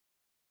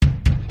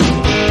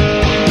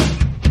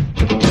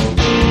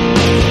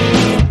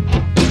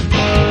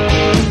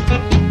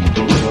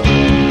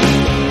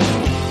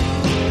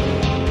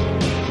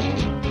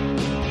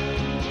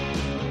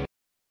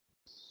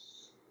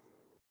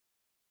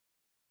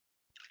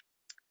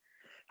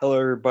Hello,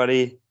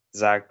 everybody.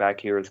 Zach back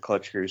here with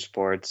Clutch Crew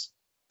Sports.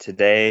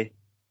 Today,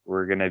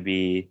 we're going to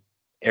be,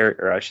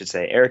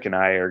 Eric and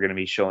I are going to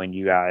be showing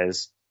you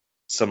guys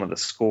some of the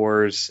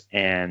scores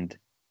and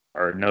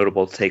our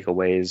notable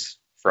takeaways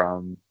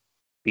from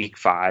week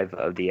 5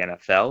 of the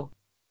NFL.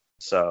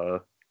 So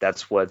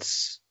that's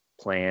what's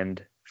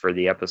planned for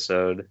the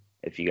episode.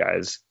 If you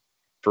guys,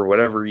 for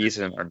whatever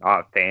reason, are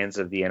not fans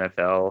of the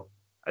NFL,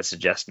 I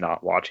suggest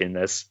not watching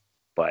this,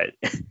 but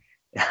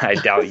I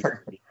doubt you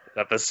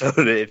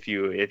episode if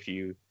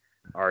you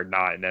are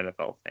not an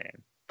NFL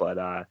fan.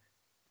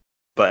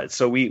 But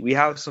so we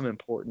have some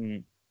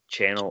important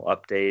channel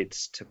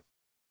updates to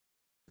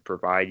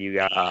provide you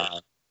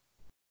guys.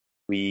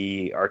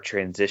 We are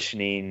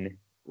transitioning.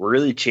 We're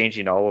really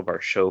changing all of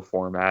our show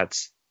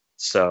formats.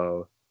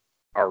 So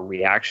our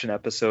reaction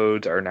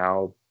episodes are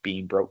now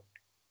being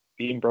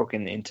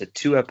broken into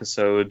 2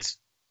 episodes.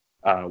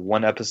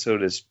 One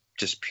episode is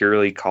just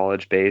purely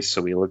college based,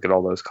 so we look at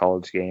all those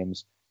college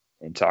games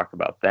and talk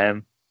about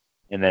them.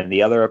 And then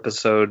the other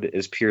episode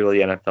is purely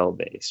NFL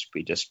based.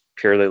 We just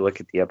purely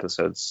look at the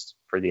episodes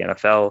for the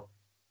NFL,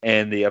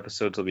 and the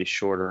episodes will be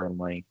shorter in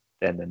length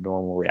than the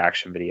normal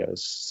reaction videos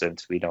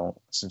since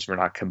we're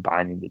not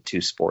combining the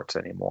 2 sports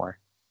anymore.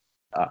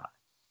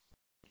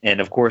 And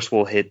of course,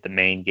 we'll hit the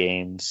main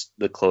games,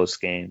 the close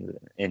games,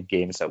 and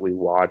games that we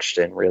watched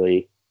and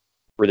really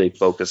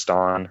focused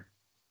on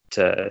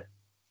to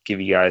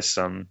give you guys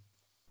some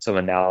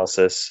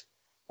analysis.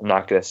 I'm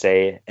not going to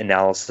say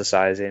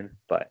analysisizing,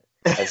 but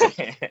as of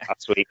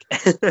last week.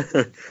 Hey,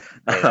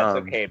 that's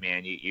okay,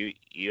 man.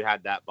 You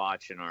had that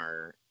botch in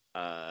our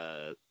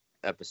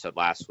episode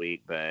last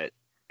week, but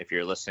if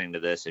you're listening to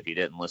this, if you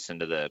didn't listen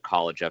to the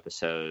college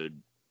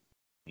episode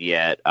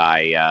yet,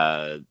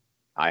 I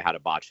had a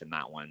botch in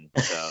that one.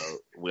 So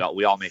we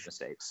all make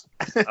mistakes.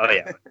 Oh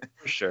yeah,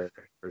 for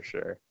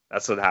sure.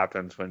 That's what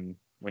happens when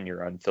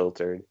you're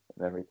unfiltered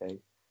and everything.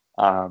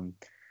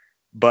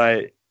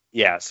 But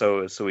yeah,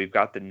 so we've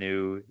got the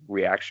new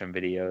reaction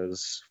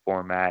videos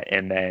format,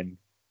 and then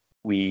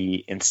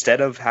we, instead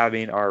of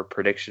having our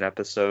prediction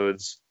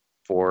episodes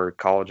for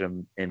college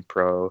and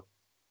pro,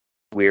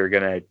 we're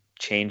gonna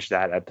change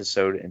that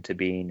episode into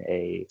being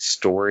a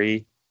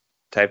story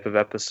type of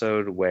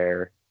episode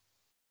where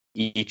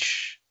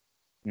each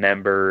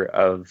member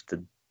of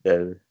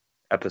the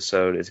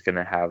episode is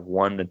gonna have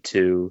 1 to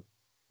 2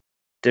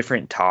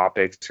 different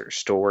topics or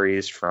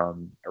stories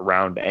from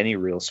around any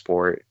real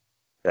sport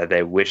that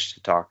they wish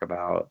to talk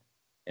about.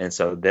 And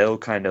so they'll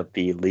kind of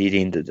be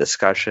leading the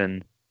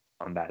discussion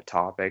on that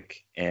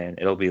topic, and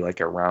it'll be like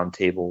a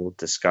roundtable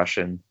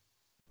discussion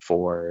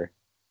for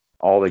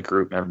all the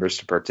group members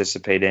to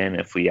participate in.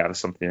 If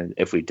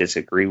we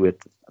disagree with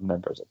a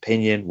member's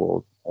opinion,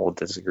 we'll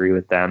disagree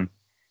with them.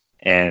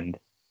 And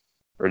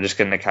we're just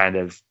going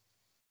to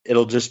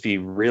it'll just be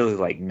really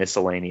like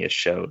miscellaneous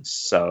shows.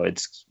 So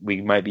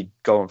we might be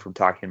going from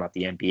talking about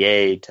the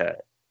NBA to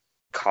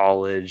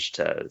college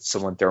to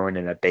someone throwing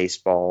in a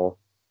baseball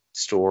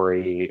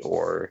story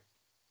or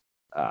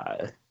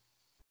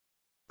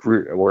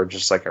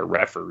just like a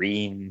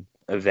refereeing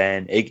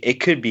event. It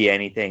could be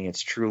anything.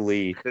 It's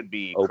truly could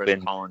be open. Chris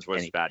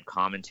Collinsworth's bad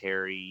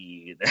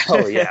commentary.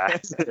 Oh yeah,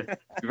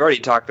 we've already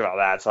talked about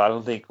that, so I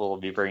don't think we'll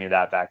be bringing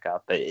that back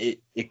up. But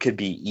it could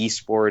be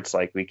esports,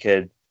 like we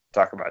could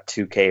talk about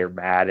 2K or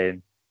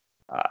Madden.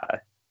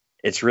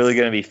 It's really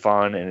going to be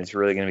fun, and it's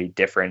really going to be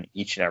different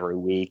each and every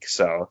week.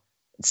 So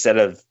instead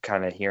of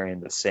kind of hearing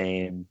the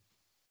same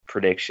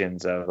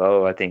predictions of,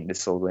 oh, I think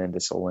this will win,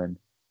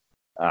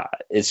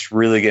 it's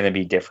really going to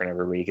be different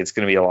every week. It's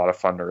going to be a lot of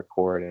fun to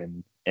record,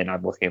 and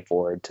I'm looking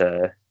forward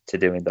to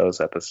doing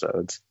those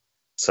episodes.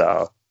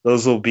 So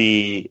those will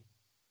be,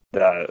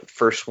 the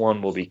first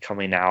one will be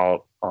coming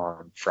out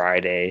on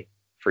Friday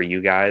for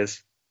you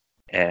guys,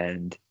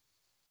 and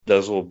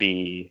those will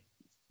be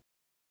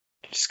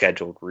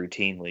scheduled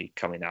routinely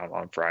coming out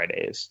on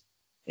Fridays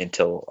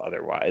until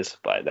otherwise.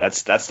 But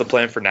that's the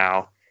plan for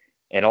now.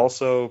 And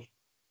also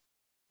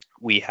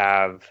we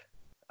have,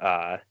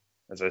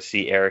 as I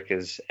see Eric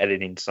is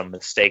editing some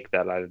mistake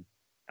that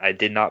I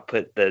did not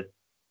put the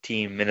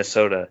team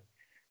Minnesota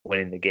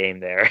winning the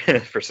game there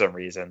for some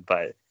reason,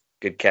 but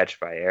good catch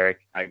by Eric.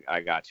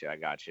 I got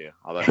you.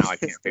 Although now I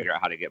can't figure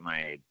out how to get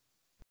my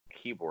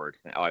keyboard.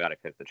 Oh, I got to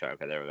click the choke.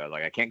 Okay, there we go.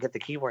 Like, I can't get the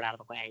keyboard out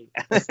of the way.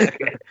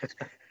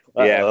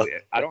 Yeah,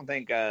 I don't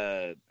think,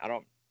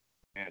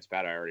 man, it's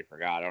bad. I already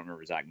forgot. I don't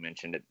remember if Zach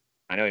mentioned it.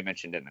 I know he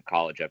mentioned it in the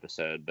college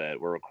episode,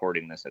 but we're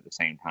recording this at the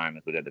same time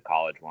as we did the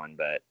college one.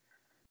 But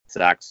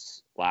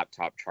Zach's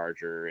laptop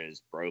charger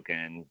is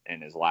broken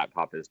and his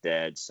laptop is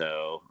dead.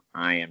 So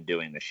I am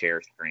doing the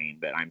share screen,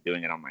 but I'm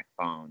doing it on my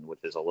phone, which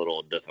is a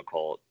little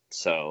difficult.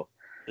 So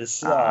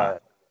this, yeah,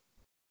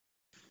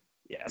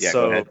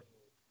 so,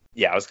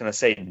 I was going to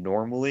say,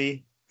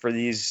 normally for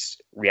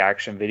these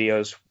reaction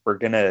videos, we're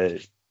going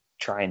to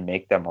try and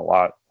make them a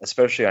lot,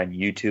 especially on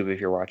YouTube. If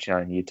you're watching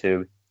on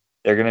YouTube,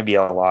 they're going to be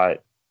a lot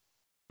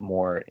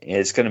more.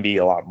 It's going to be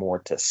a lot more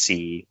to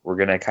see. We're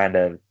going to kind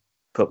of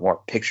put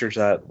more pictures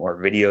up, more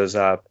videos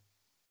up.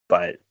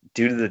 but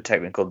due to the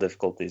technical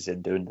difficulties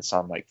in doing this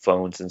on like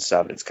phones and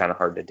stuff, it's kind of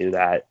hard to do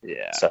that.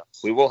 Yeah. So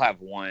we will have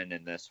one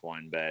in this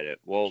one, but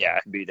we'll yeah.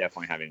 be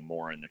definitely having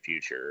more in the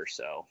future.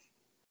 So.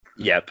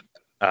 Yep.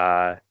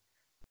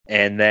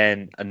 And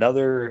then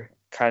another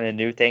kind of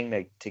new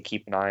thing to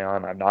keep an eye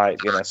on. I'm not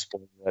gonna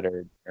spoil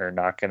it or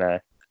not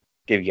gonna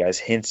give you guys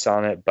hints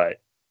on it,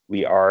 but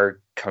we are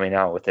coming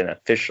out with an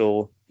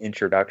official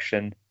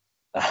introduction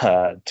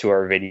to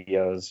our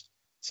videos.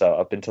 So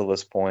up until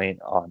this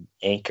point on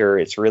Anchor,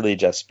 it's really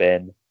just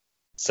been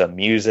some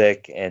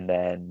music, and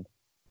then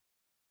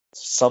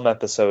some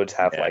episodes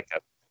have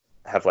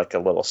like a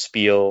little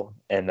spiel,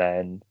 and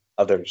then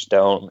others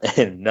don't,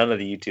 and none of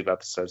the YouTube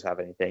episodes have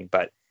anything.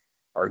 But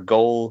our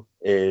goal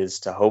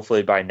is to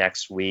hopefully by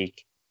next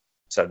week,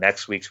 so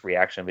next week's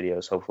reaction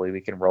videos, hopefully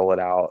we can roll it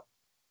out,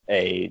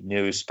 a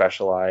new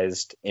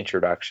specialized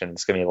introduction.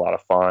 It's gonna be a lot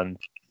of fun,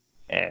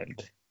 and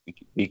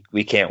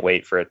we can't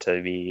wait for it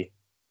to be.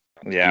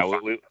 Yeah,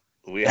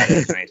 we had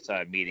a nice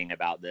meeting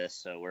about this,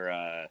 so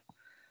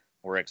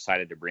we're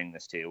excited to bring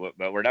this to you.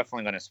 But we're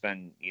definitely going to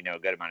spend a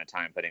good amount of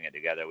time putting it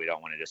together. We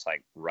don't want to just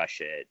like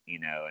rush it,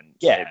 and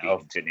it be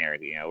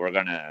generic. We're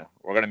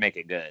gonna make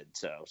it good.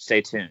 So stay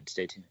tuned.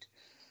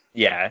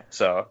 Yeah.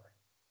 So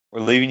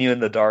we're leaving you in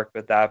the dark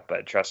with that,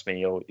 but trust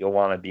me, you'll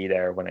want to be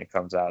there when it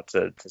comes out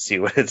to see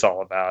what it's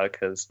all about,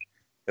 because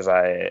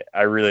I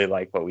really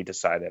like what we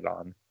decided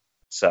on.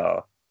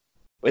 So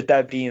with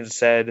that being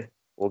said,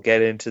 we'll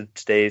get into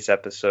today's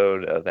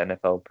episode of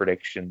NFL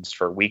predictions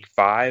for Week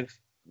 5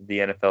 of the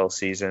NFL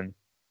season.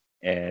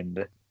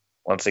 And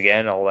once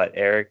again, I'll let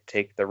Eric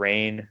take the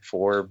reign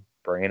for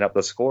bringing up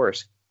the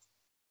scores.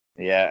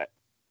 Yeah,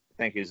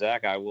 thank you,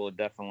 Zach. I will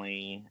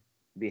definitely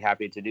be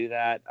happy to do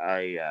that.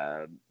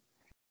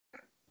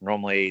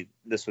 Normally,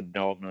 this would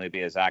normally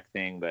be a Zach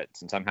thing, but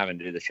since I'm having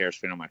to do the share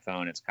screen on my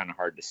phone, it's kind of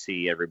hard to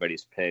see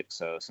everybody's picks.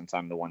 So since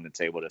I'm the one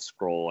that's able to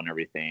scroll and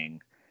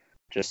everything,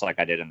 just like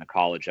I did in the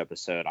college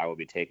episode, I will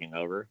be taking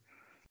over.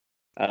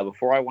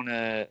 Before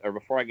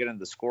I get into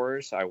the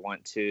scores, I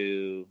want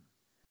to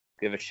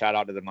give a shout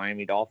out to the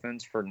Miami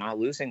Dolphins for not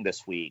losing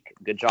this week.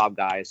 Good job,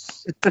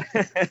 guys.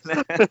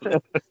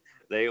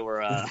 They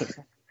were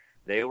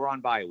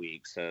on bye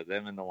week, so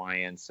them and the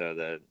Lions. So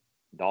the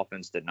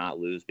Dolphins did not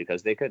lose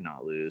because they could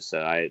not lose. So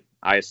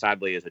I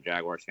sadly, as a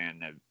Jaguars fan,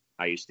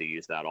 I used to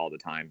use that all the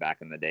time back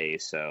in the day.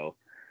 So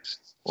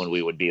when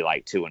we would be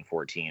like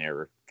 2-14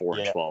 or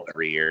 4-12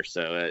 every year.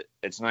 So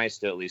it's nice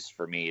to, at least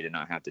for me, to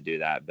not have to do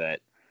that.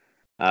 But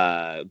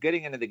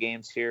getting into the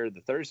games here,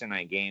 the Thursday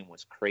night game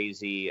was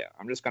crazy.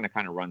 I'm just going to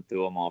kind of run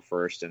through them all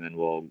first, and then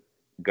we'll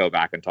go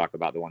back and talk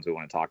about the ones we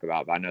want to talk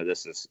about. But I know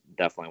this is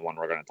definitely one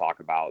we're going to talk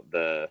about.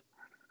 The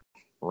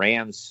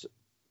Rams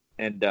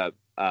end up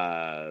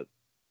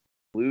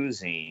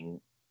losing.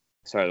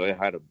 Sorry, I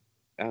had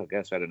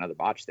another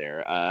botch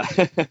there. I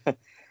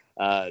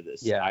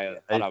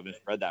thought I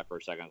misread that for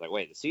a second. I was like,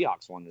 wait, the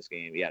Seahawks won this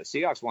game. Yeah, the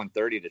Seahawks won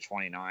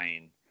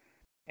 30-29,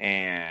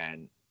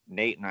 and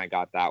Nate and I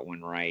got that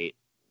one right.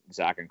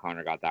 Zach and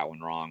Connor got that one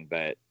wrong,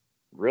 but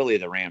really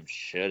the Rams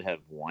should have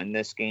won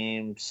this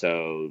game,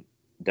 so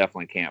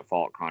definitely can't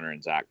fault Connor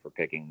and Zach for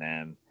picking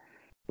them.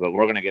 But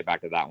we're going to get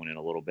back to that one in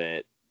a little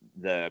bit.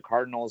 The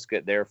Cardinals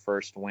get their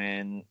first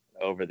win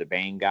over the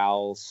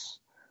Bengals,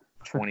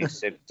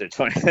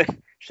 26-20.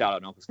 Shout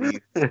out Uncle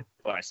Steve. When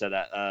I said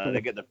that,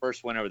 they get the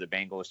first win over the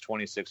Bengals,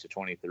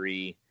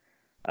 26-23.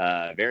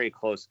 Very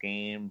close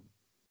game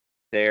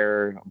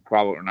there.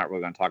 Probably not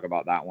really going to talk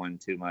about that one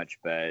too much,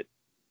 but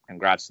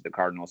congrats to the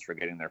Cardinals for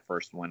getting their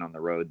first win on the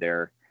road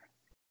there.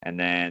 And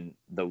then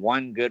the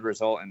one good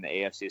result in the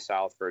AFC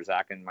South for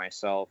Zach and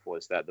myself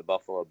was that the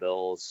Buffalo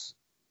Bills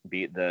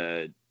beat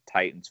the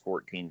Titans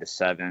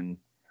 14-7.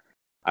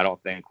 I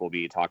don't think we'll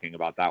be talking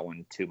about that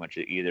one too much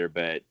either,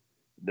 but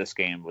this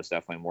game was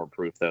definitely more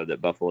proof, though, that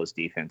Buffalo's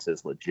defense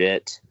is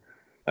legit.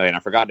 And I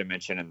forgot to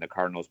mention in the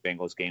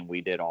Cardinals-Bengals game,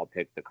 we did all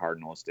pick the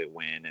Cardinals to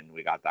win, and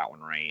we got that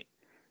one right.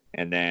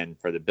 And then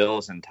for the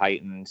Bills and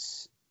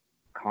Titans,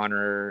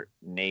 Connor,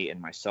 Nate, and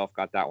myself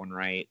got that one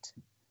right.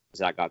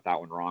 Zach got that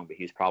one wrong, but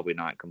he's probably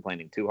not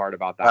complaining too hard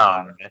about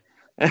that one.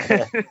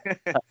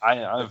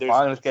 I'm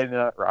fine with getting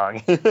that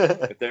wrong.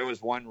 If there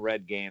was one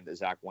red game that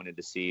Zach wanted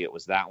to see, it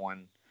was that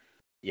one.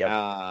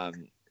 Yep.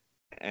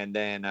 And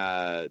then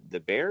the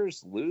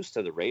Bears lose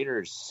to the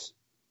Raiders.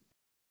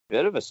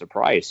 Bit of a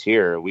surprise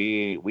here.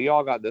 We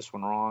all got this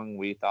one wrong.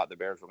 We thought the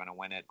Bears were going to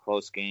win it.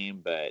 Close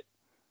game, but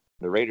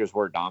the Raiders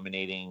were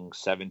dominating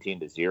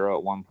 17-0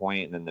 at one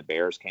point, and then the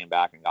Bears came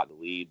back and got the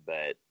lead.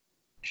 But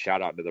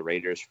shout out to the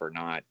Raiders for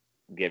not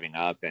giving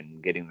up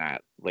and getting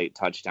that late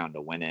touchdown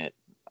to win it.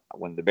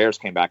 When the Bears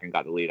came back and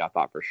got the lead, I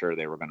thought for sure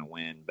they were going to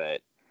win,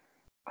 but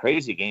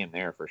crazy game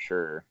there for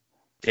sure.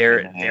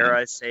 Dare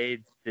I say,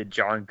 did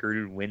John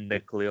Gruden win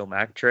the Khalil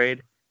Mack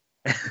trade?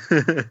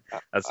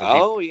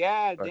 Oh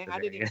yeah, dang! I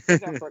didn't even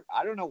think that.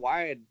 I don't know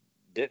why I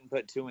didn't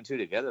put 2 and 2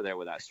 together there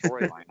with that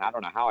storyline. I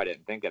don't know how I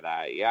didn't think of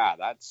that. Yeah,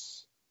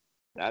 that's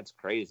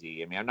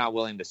crazy. I mean, I'm not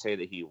willing to say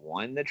that he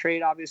won the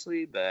trade,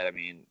 obviously, but I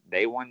mean,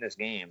 they won this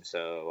game,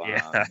 so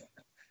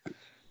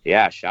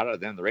Yeah, shout out to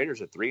them. The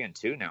Raiders are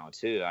 3-2 now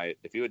too.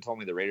 If you had told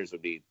me the Raiders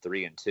would be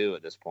 3-2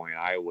 at this point,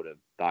 I would have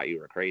thought you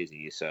were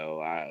crazy.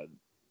 So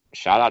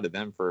shout out to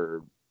them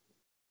for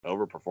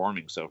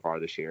overperforming so far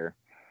this year.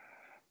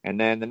 And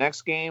then the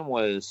next game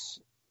was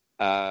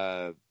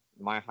my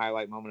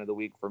highlight moment of the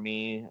week for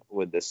me,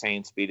 with the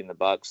Saints beating the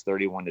Bucks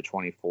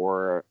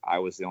 31-24. I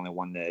was the only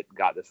one that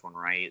got this one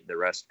right. The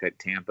rest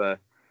picked Tampa.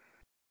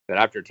 But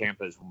after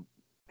Tampa's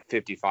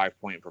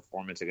 55-point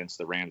performance against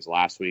the Rams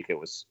last week,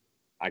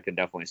 I could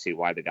definitely see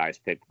why the guys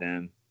picked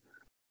them.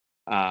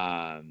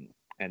 And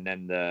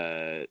then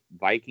the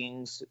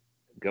Vikings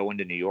go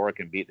into New York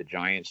and beat the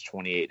Giants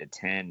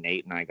 28-10.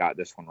 Nate and I got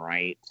this one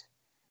right.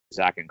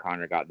 Zach and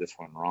Connor got this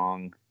one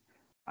wrong.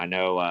 I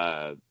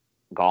know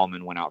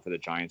Gallman went out for the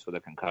Giants with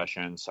a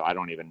concussion, so I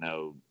don't even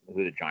know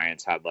who the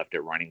Giants had left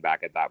at running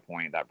back at that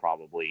point. That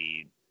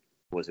probably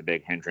was a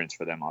big hindrance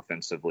for them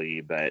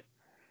offensively. But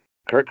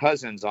Kirk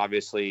Cousins,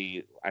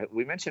 obviously,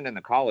 we mentioned in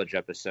the college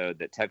episode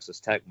that Texas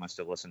Tech must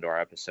have listened to our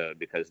episode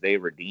because they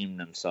redeemed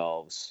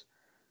themselves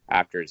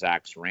after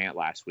Zach's rant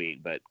last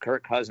week. But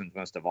Kirk Cousins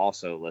must have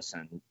also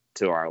listened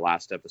to our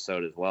last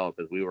episode as well,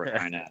 because we were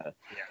kind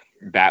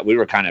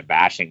of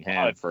bashing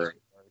him for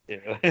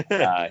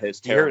his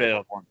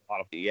terrible performance.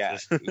 Yeah,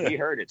 he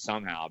heard it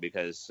somehow,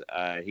 because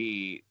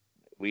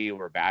we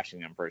were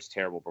bashing him for his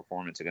terrible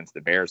performance against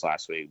the Bears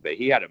last week. But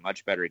he had a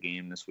much better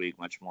game this week,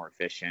 much more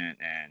efficient,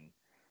 and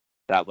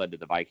that led to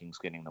the Vikings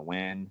getting the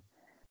win.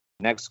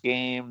 Next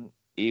game,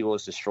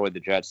 Eagles destroyed the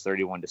Jets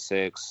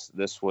 31-6.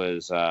 This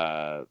was,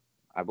 I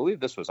believe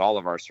this was all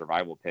of our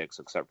survival picks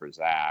except for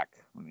Zach.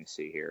 Let me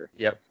see here.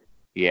 Yep.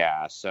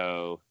 Yeah,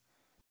 so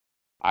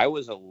I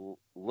was a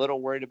little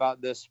worried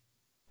about this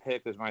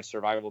pick as my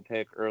survival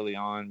pick early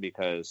on,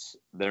 because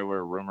there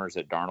were rumors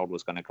that Darnold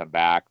was going to come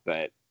back.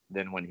 But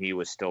then when he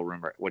was still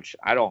rumored, which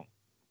I don't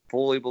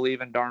fully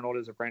believe in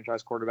Darnold as a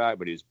franchise quarterback,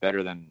 but he's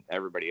better than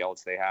everybody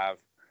else they have.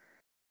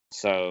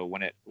 So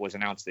when it was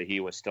announced that he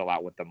was still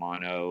out with the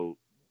mono,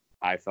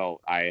 I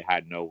felt I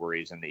had no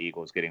worries in the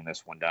Eagles getting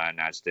this one done,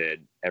 as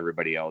did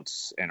everybody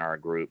else in our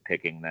group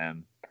picking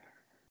them.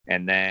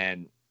 And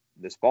then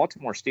this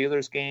Baltimore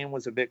Steelers game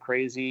was a bit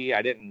crazy.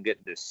 I didn't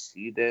get to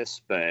see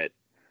this, but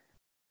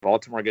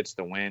Baltimore gets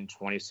the win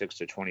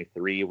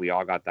 26-23. We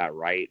all got that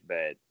right,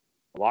 but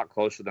a lot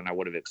closer than I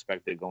would have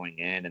expected going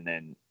in. And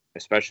then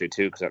especially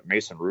too, because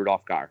Mason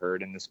Rudolph got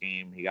hurt in this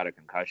game. He got a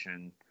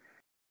concussion.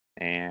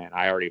 And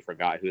I already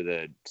forgot who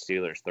the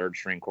Steelers'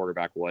 third-string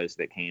quarterback was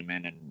that came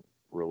in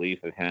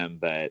relief of him.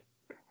 But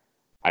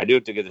I do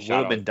have to give the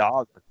shout out. It would have been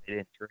Dobbs if they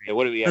didn't trade. It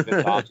would have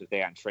been Dobbs if they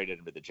hadn't traded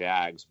him to the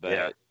Jags.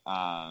 But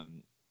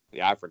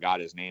yeah, I forgot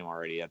his name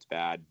already. That's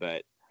bad.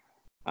 But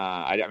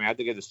I have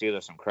to give the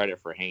Steelers some credit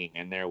for hanging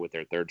in there with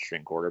their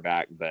third-string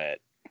quarterback. But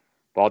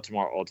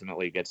Baltimore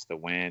ultimately gets the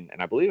win, and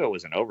I believe it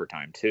was in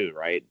overtime too,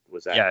 right?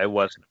 Was that? Yeah, it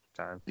was in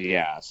overtime.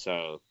 Yeah,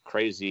 so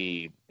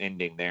crazy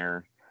ending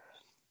there.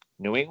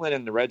 New England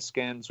and the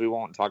Redskins, we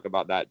won't talk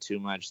about that too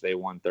much. They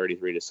won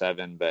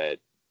 33-7, but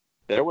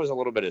there was a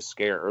little bit of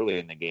scare early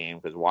in the game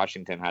because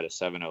Washington had a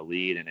 7-0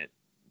 lead, and it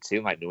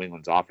seemed like New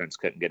England's offense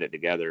couldn't get it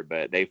together.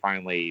 But they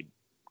finally,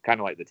 kind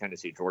of like the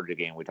Tennessee-Georgia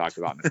game we talked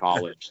about in the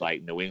college,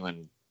 like New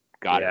England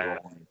got it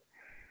rolling.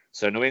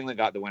 So New England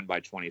got the win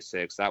by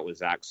 26. That was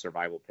Zach's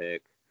survival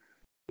pick.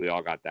 We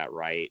all got that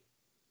right.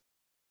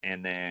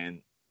 And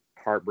then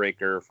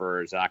heartbreaker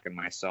for Zach and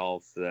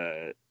myself,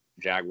 the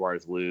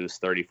Jaguars lose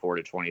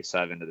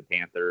 34-27 to the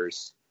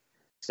Panthers.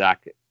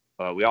 Zach,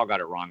 we all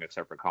got it wrong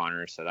except for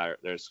Connor, so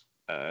there's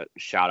a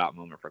shout-out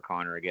moment for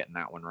Connor getting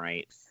that one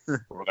right.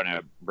 We're going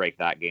to break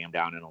that game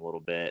down in a little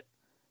bit.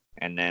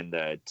 And then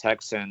the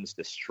Texans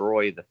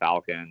destroy the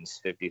Falcons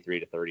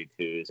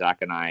 53-32. Zach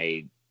and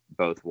I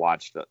both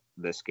watched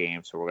this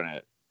game, so we're going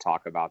to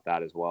talk about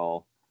that as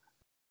well.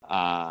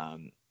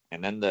 And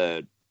then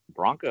the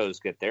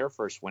Broncos get their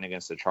first win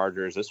against the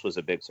Chargers. This was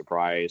a big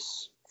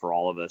surprise for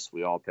all of us.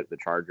 We all picked the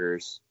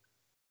Chargers.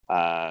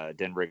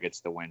 Denver gets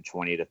the win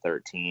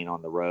 20-13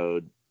 on the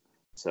road.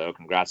 So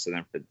congrats to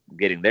them for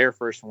getting their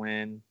first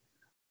win.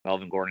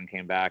 Melvin Gordon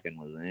came back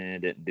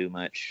and didn't do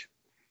much.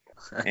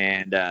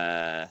 And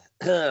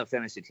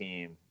fantasy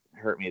team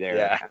hurt me there.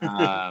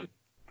 Yeah.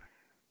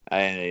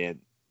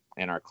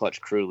 In our Clutch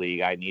Crew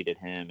League, I needed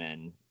him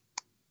and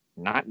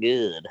not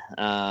good.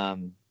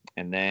 And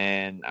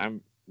then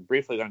I'm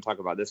briefly going to talk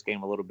about this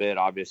game a little bit.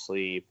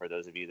 Obviously, for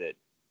those of you that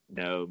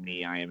know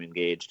me, I am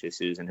engaged to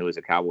Susan, who is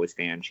a Cowboys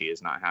fan. She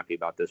is not happy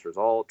about this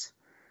result.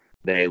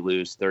 They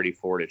lose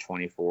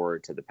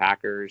 34-24 to the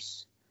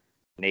Packers.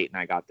 Nate and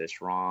I got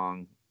this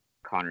wrong.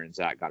 Connor and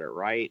Zach got it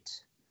right.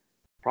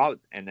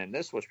 And then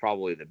this was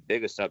probably the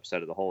biggest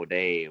upset of the whole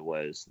day,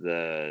 was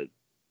the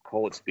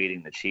Colts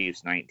beating the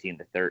Chiefs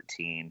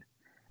 19-13.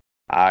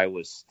 I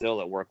was still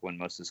at work when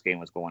most of this game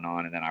was going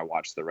on, and then I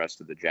watched the rest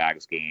of the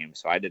Jags game,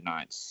 so I did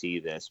not see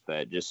this.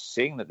 But just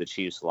seeing that the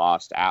Chiefs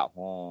lost at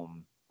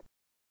home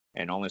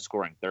and only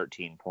scoring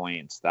 13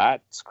 points,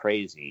 that's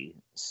crazy.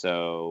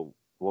 So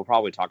we'll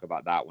probably talk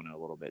about that one in a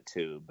little bit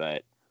too.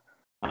 But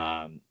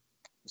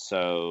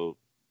so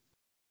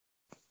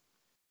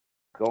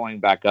going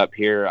back up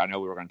here, I know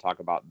we were going to talk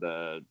about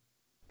the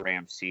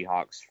Rams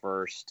Seahawks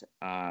first.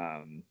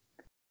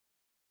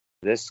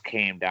 This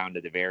came down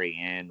to the very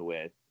end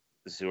with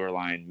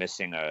Zuerlein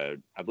missing I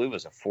believe it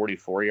was a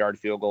 44-yard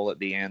field goal at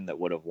the end that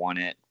would have won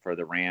it for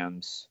the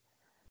Rams.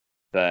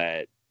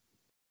 But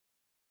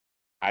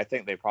I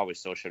think they probably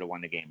still should have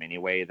won the game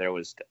anyway. There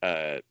was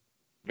a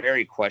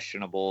very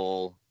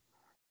questionable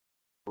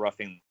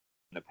roughing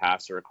the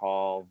passer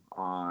call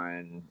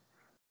on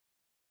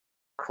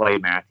Clay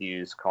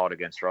Matthews called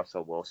against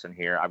Russell Wilson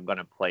here. I'm going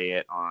to play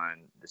it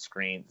on the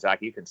screen.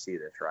 Zach, you can see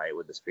this, right,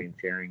 with the screen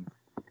sharing?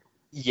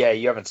 Yeah,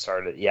 you haven't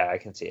started. Yeah, I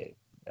can see it.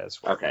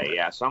 Okay,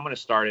 yeah. So I'm going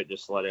to start it.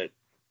 Just let it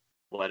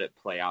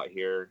play out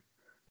here.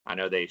 I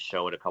know they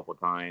show it a couple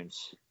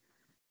times.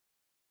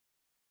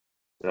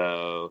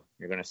 So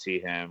you're going to see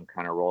him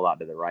kind of roll out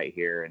to the right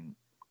here, and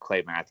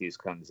Clay Matthews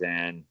comes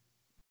in.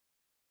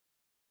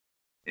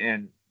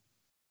 And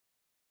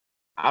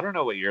I don't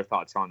know what your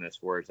thoughts on this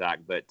were, Zach,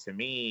 but to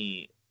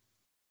me,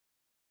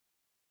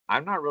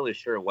 I'm not really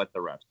sure what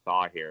the ref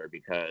saw here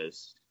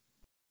because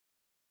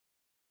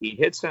he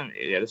hits him.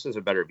 Yeah, this is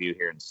a better view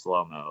here in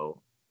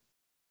slow-mo.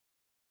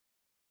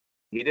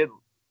 He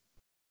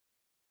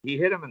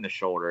hit him in the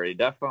shoulder. He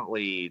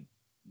definitely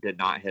did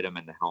not hit him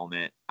in the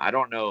helmet. I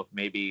don't know if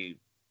maybe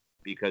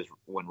because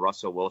when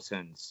Russell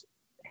Wilson's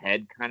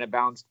head kind of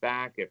bounced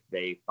back, if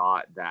they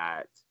thought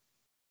that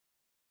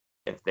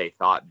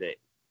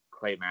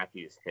Clay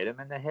Matthews hit him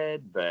in the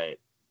head, but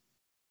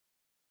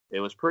it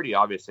was pretty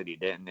obvious that he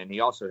didn't. And he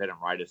also hit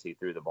him right as he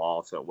threw the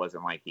ball, so it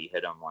wasn't like he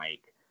hit him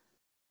like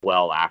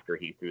well after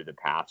he threw the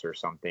pass or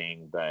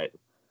something. But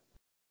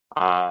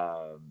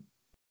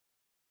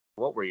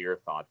what were your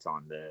thoughts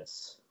on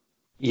this?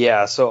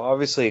 Yeah, so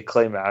obviously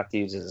Clay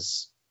Matthews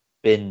has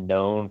been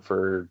known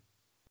for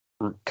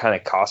kind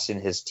of costing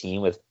his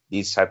team with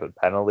these type of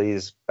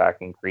penalties back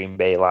in Green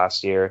Bay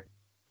last year.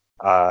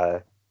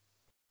 But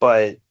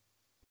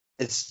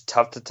it's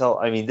tough to tell.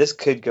 I mean, this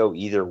could go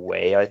either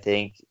way, I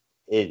think.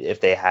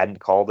 If they hadn't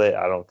called it,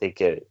 I don't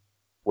think it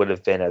would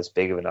have been as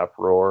big of an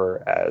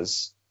uproar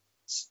as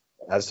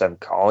them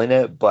calling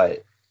it.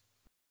 But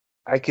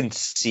I can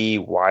see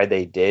why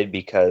they did,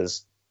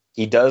 because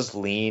he does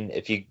lean.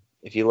 If you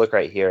look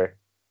right here,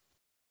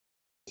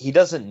 he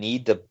doesn't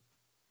need to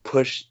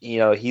push.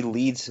 He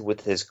leads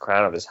with his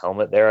crown of his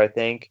helmet there, I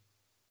think.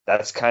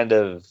 That's kind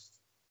of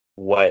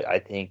what I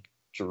think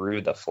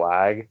drew the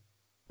flag,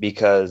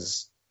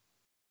 because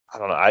I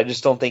don't know. I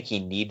just don't think he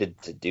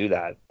needed to do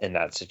that in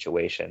that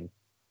situation.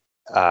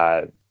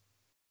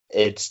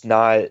 It's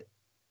not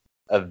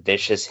a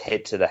vicious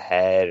hit to the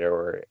head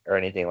or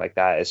anything like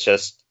that. It's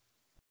just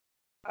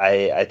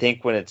I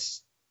think when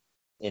it's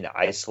an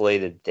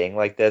isolated thing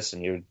like this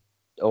and you're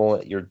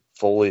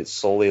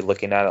solely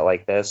looking at it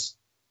like this,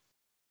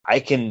 I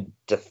can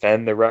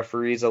defend the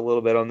referees a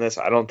little bit on this.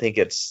 I don't think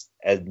it's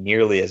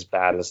nearly as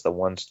bad as the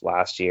ones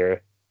last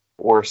year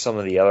or some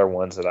of the other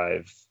ones that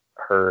I've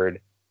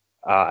heard.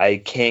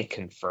 I can't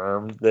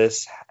confirm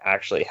this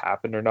actually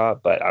happened or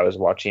not, but I was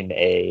watching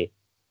a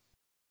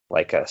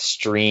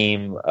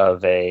stream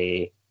of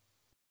a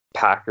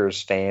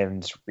Packers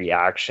fans'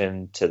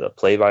 reaction to the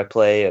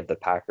play-by-play of the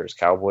Packers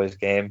Cowboys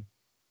game,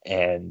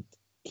 and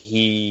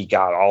he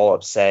got all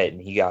upset and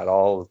he got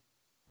all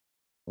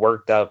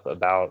worked up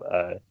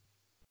about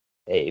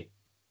a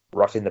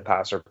roughing the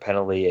passer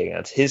penalty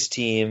against his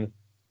team,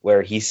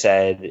 where he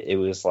said it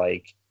was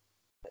like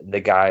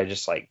the guy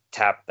just like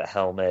tapped the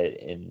helmet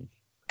in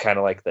kind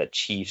of like the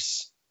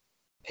Chiefs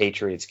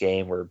Patriots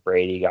game where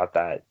Brady got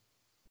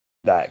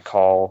that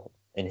call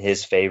in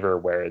his favor,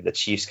 where the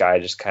Chiefs guy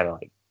just kind of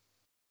like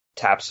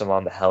taps him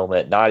on the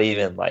helmet, not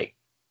even like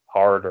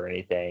hard or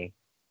anything,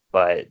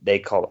 but they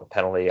called a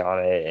penalty on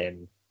it.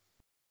 And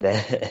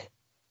then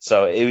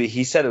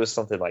he said it was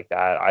something like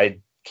that. I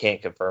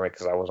can't confirm it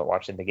because I wasn't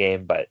watching the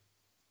game, but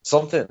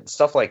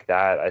stuff like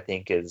that I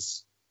think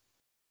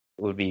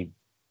would be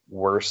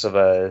worse of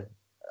a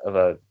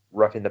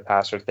roughing the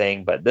passer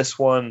thing. But this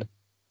one,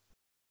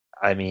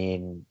 I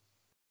mean,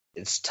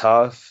 it's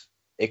tough.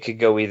 It could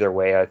go either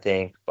way, I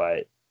think,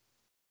 but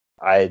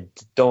I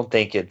don't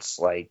think it's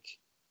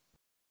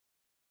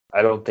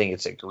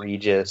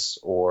egregious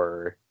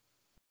or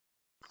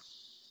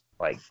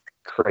like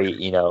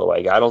crazy,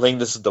 like I don't think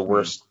this is the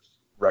worst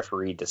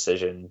referee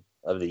decision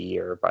of the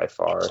year by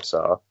far.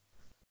 So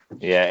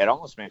yeah, it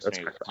almost makes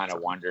me kind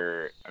of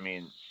wonder. I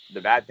mean,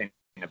 the bad thing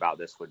about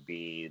this would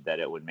be that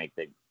it would make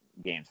the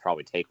games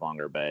probably take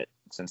longer, but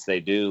since they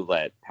do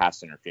let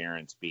pass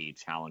interference be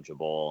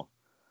challengeable,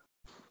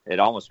 it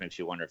almost makes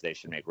you wonder if they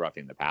should make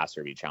roughing the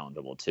passer be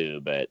challengeable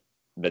too. But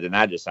then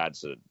that just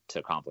adds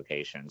to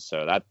complications.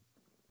 So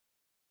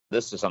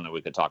this is something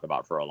we could talk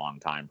about for a long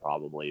time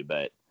probably.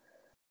 But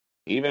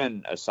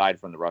even aside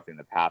from the roughing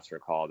the passer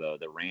call, though,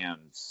 the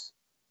Rams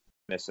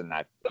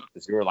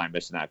Zuerlein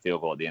missing that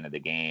field goal at the end of the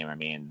game. I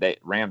mean,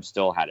 Rams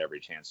still had every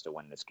chance to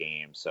win this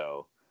game.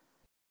 So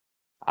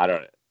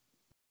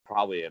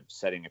probably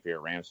upsetting if you're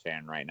a Rams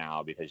fan right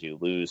now, because you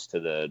lose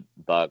to the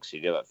Bucs, you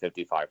give up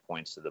 55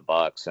 points to the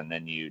Bucs, and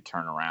then you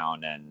turn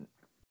around and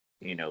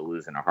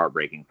lose in a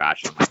heartbreaking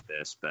fashion like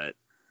this, but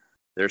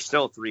they're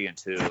still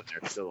 3-2 and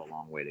there's still a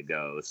long way to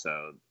go.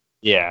 So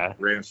yeah,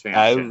 Rams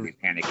fans shouldn't be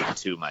panicking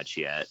too much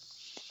yet.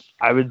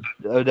 I would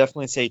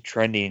definitely say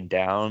trending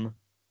down,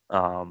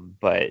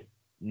 but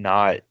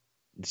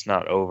it's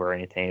not over or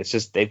anything. It's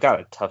just they've got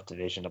a tough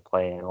division to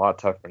play in, a lot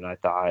tougher than I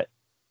thought,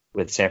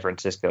 with San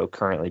Francisco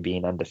currently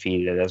being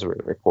undefeated as we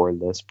record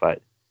this.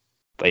 But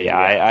yeah,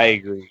 I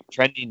agree.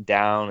 Trending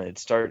down,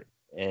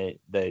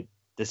 the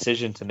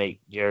decision to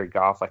make Jared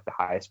Goff like the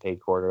highest paid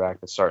quarterback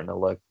is starting to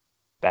look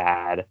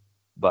bad.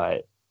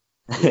 But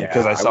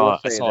because I saw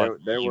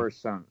there were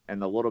some,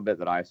 and the little bit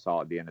that I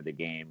saw at the end of the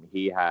game,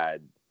 he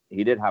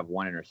did have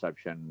one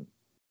interception,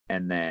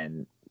 and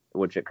then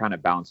which it kind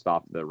of bounced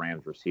off the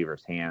Rams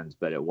receiver's hands,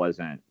 but it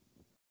wasn't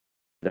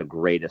the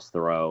greatest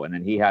throw. And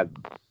then he had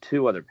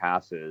two other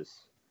passes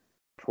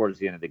towards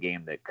the end of the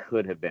game that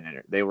could have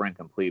been they were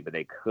incomplete, but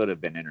they could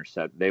have been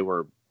intercepted. They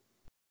were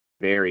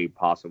very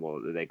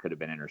possible that they could have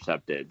been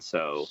intercepted.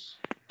 So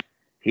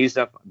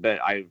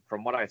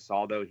from what I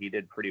saw though, he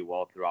did pretty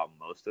well throughout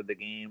most of the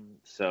game.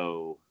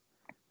 So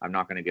I'm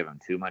not going to give him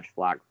too much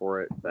flack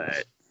for it,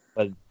 but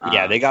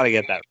yeah, they got to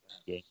get that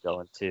game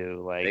going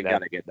too. Like they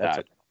got to get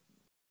that.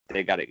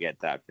 They got to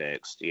get that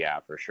fixed. Yeah,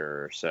 for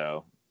sure.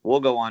 So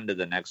we'll go on to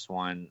the next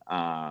one.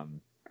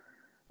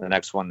 The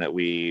next one that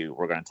we're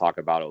going to talk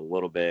about a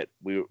little bit.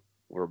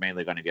 We're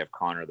mainly going to give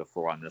Connor the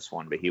floor on this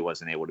one, but he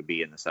wasn't able to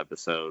be in this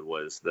episode,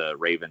 was the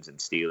Ravens and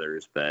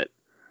Steelers. But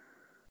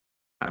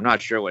I'm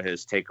not sure what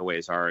his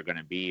takeaways are going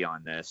to be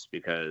on this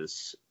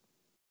because,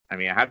 I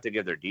mean, I have to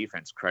give their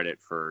defense credit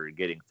for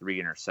getting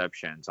 3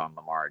 interceptions on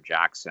Lamar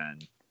Jackson.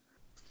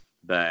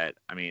 But,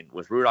 I mean,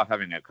 with Rudolph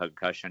having a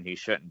concussion, he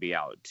shouldn't be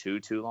out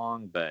too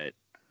long. But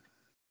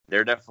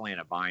they're definitely in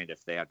a bind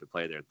if they have to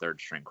play their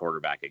third-string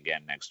quarterback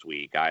again next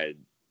week. I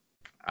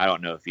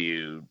don't know if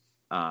you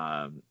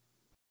had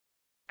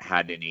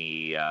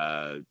any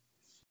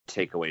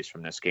takeaways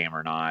from this game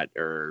or not,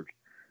 or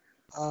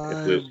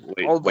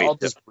I'll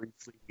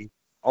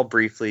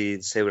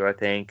briefly say what I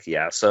think.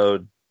 Yeah,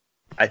 so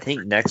I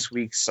think next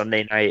week's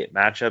Sunday night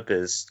matchup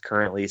is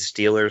currently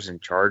Steelers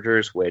and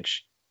Chargers,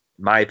 which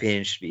in my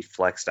opinion should be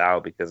flexed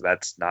out because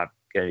that's not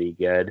going to be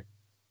good,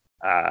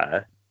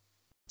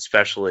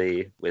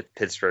 especially with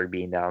Pittsburgh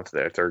being down to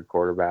their third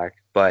quarterback.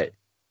 But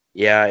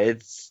yeah,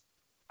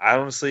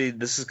 honestly,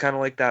 this is kind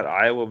of like that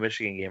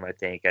Iowa-Michigan game. I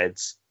think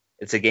it's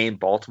a game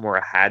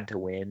Baltimore had to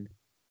win,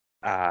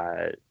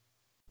 and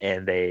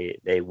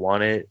they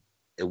won it.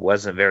 It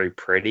wasn't very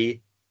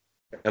pretty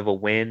of a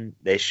win.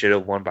 They should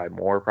have won by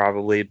more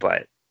probably,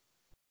 but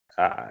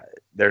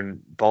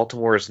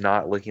Baltimore is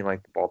not looking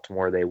like the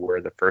Baltimore they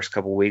were the first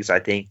couple weeks. I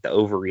think the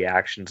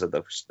overreactions of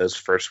those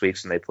first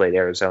weeks when they played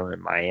Arizona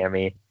and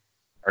Miami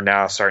are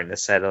now starting to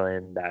settle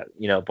in. That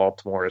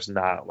Baltimore is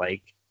not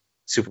like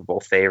Super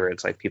Bowl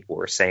favorites like people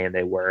were saying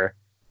they were.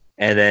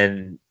 And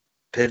then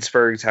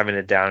Pittsburgh's having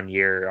a down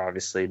year,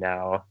 obviously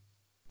now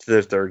to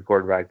their third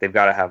quarterback. They've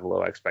got to have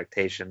low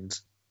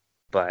expectations,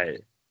 but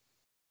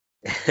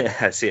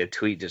I see a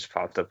tweet just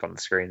popped up on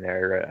the screen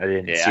there. I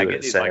didn't see what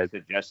it said. Like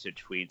suggested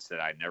tweets that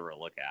I never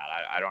look at.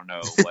 I don't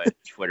know what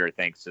Twitter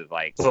thinks is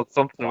like.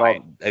 Something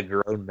about a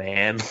grown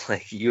man,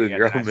 like you, a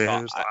grown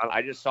man.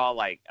 I just saw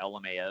like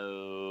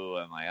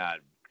LMAO. I'm like,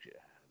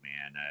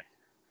 man.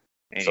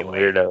 Anyway. Some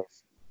weirdo,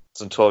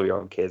 some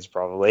 12-year-old kids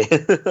probably,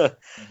 because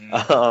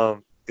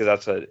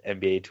that's what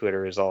NBA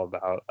Twitter is all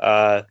about.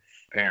 But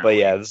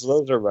yeah,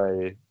 those are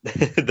my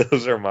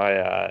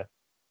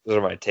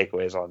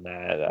takeaways on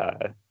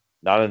that.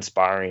 Not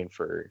inspiring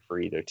for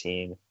either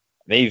team.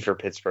 Maybe for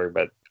Pittsburgh,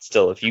 but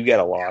still, if you get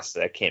a loss,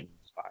 that can't be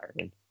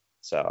inspiring.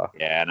 So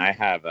yeah, and I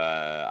have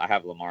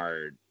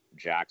Lamar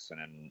Jackson,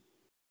 and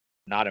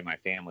not in my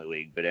family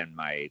league, but in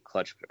our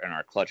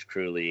Clutch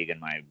Crew league and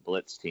my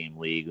Blitz team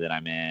league that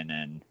I'm in,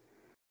 and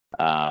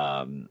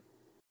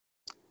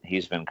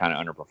he's been kind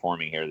of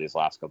underperforming here these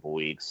last couple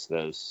weeks.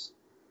 Those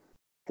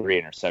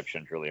 3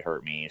 interceptions really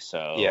hurt me.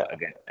 So yeah,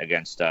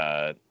 against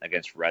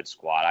Red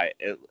Squad,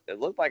 it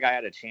looked like I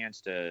had a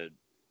chance to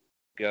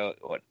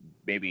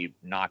maybe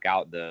knock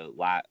out the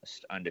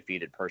last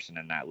undefeated person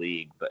in that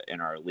league, but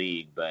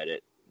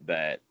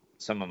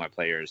some of my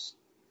players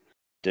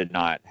did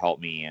not help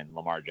me, and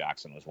Lamar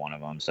Jackson was one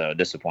of them. So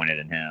disappointed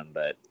in him.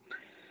 But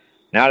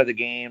now to the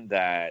game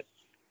that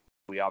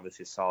we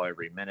obviously saw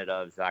every minute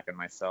of, Zach and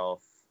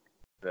myself.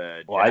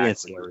 I didn't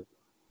see it.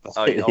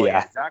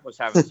 Yeah, Zach was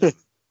having some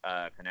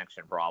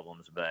connection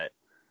problems, but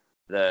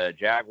the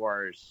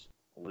Jaguars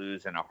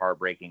lose in a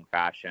heartbreaking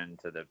fashion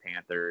to the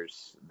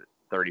Panthers,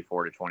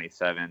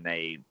 34-27.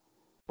 They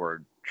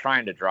were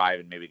trying to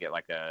drive and maybe get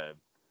like a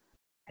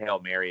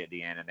Hail Mary at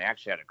the end, and they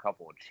actually had a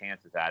couple of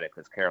chances at it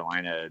because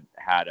Carolina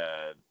had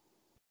I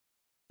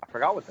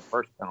forgot what the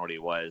first penalty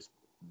was.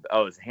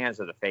 Oh, it was hands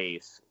to the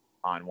face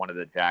on one of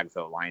the Jags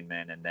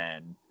linemen, and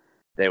then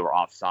they were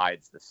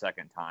offsides the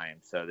second time.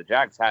 So the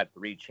Jags had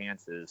 3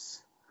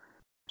 chances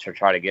to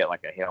try to get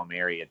like a Hail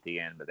Mary at the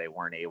end, but they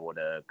weren't able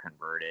to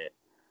convert it.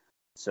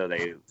 So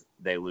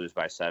they lose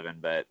by 7.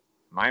 But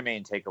my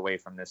main takeaway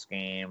from this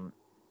game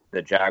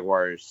the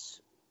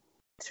Jaguars'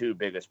 two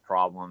biggest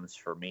problems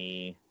for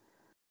me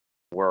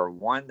were,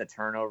 one, the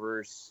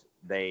turnovers.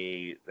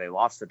 They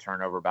lost the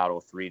turnover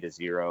battle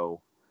 3-0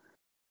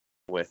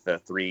 with the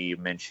 3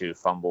 Minshew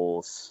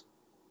fumbles.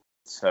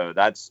 So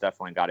that's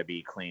definitely got to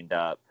be cleaned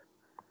up.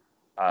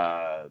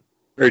 Or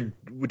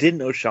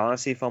didn't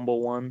O'Shaughnessy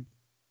fumble one?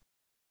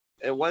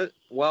 It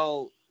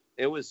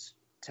was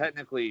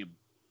technically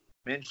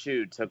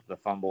Minshew took the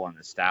fumble on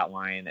the stat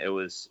line.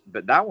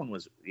 But that one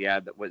was,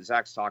 what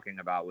Zach's talking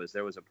about was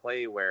there was a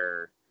play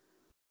where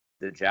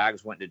the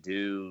Jags went to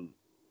do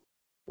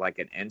like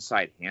an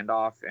inside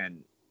handoff,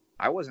 and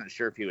I wasn't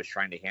sure if he was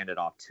trying to hand it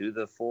off to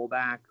the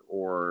fullback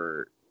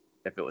or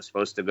if it was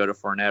supposed to go to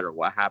Fournette or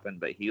what happened,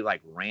 but he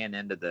like ran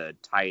into the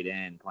tight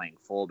end playing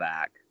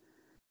fullback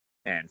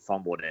and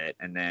fumbled it.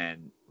 And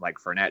then like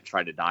Fournette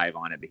tried to dive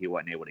on it, but he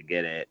wasn't able to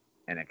get it.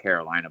 And a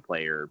Carolina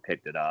player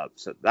picked it up.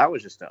 So that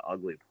was just an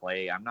ugly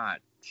play. I'm not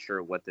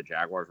sure what the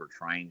Jaguars were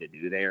trying to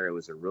do there. It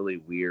was a really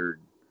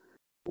weird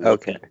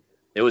looking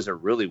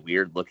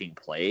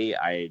play.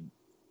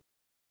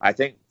 I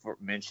think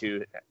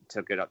Minshew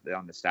took it up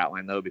on the stat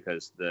line though,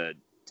 because the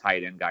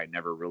tight end guy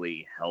never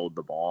really held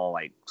the ball.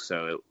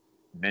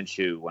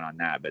 Minshew went on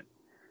that, but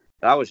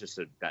that was just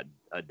a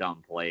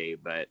dumb play.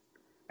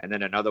 And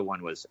then another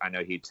one was, I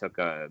know he took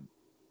a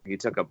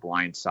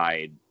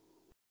blindside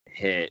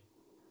hit,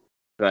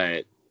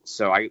 but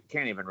so I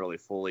can't even really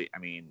fully,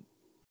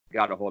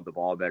 got to hold the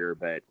ball better,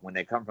 but when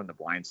they come from the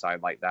blind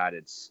side like that,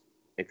 it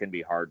can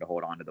be hard to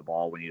hold on to the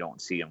ball when you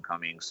don't see them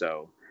coming.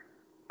 So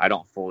I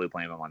don't fully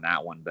blame him on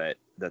that one. But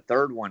the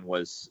third one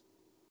was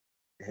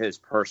his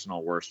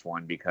personal worst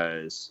one,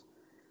 because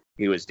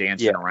he was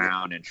dancing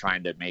around and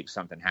trying to make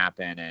something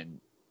happen, and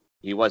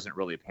he wasn't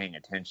really paying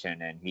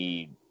attention, and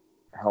he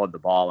held the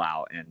ball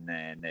out, and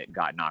then it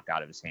got knocked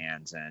out of his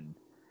hands and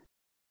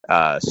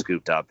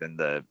scooped up. And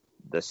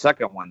the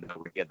second one that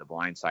we get the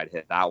blindside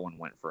hit, that one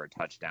went for a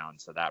touchdown,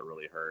 so that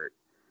really hurt.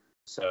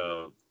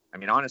 So,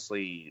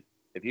 honestly,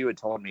 if you had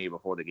told me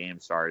before the game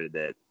started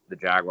that the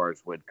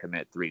Jaguars would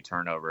commit 3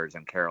 turnovers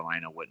and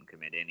Carolina wouldn't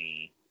commit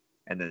any,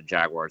 and the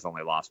Jaguars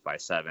only lost by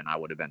 7, I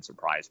would have been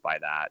surprised by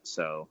that.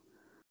 So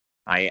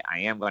I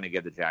am going to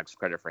give the Jags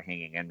credit for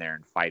hanging in there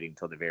and fighting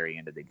till the very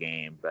end of the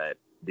game. But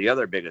the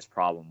other biggest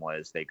problem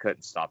was they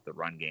couldn't stop the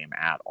run game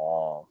at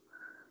all.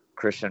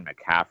 Christian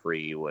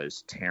McCaffrey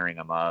was tearing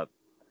them up.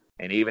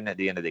 And even at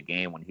the end of the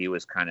game, when he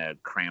was kind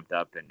of cramped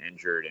up and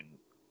injured and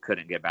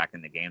couldn't get back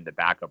in the game, the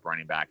backup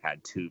running back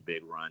had 2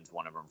 big runs,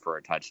 one of them for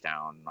a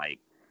touchdown. Like,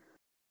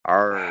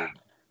 our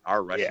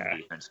rushing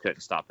defense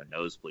couldn't stop a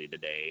nosebleed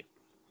today.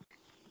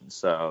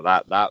 So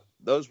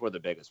those were the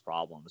biggest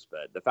problems.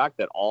 But the fact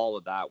that all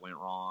of that went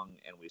wrong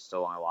and we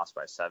still only lost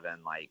by 7,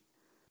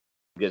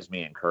 gives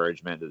me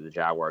encouragement that the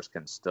Jaguars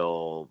can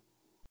still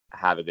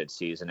have a good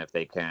season if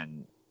they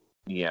can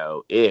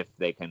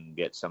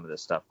get some of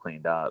this stuff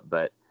cleaned up.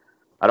 But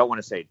I don't want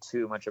to say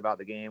too much about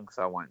the game because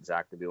I want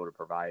Zach to be able to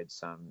provide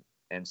some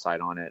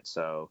insight on it.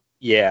 So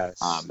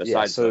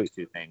besides those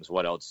 2 things,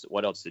 what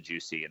else did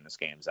you see in this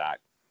game, Zach?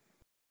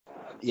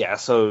 Yeah,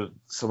 so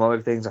some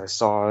other things I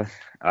saw,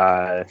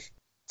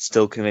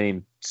 still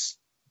committing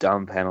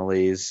dumb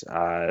penalties.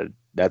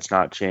 That's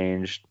not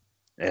changed.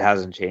 It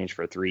hasn't changed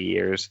for 3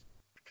 years.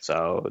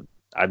 So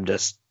I'm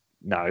just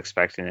not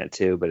expecting it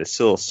to, but it's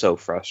still so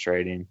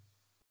frustrating.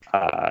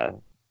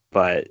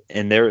 But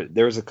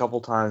there was a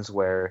couple times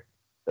where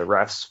the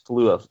refs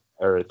threw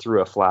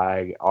a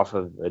flag off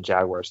of the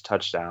Jaguars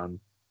touchdown,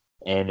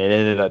 and it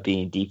ended up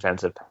being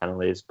defensive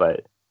penalties.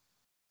 But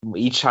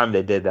each time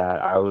they did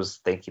that, I was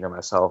thinking to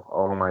myself,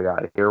 oh my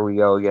God, here we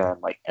go again.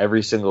 Like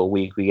every single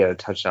week we get a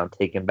touchdown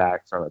taken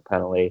back from a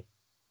penalty.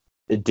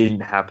 It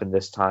didn't happen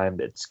this time.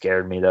 It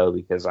scared me though,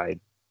 because I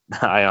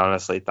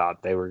honestly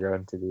thought they were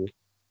going to be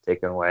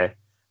taken away.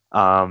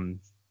 So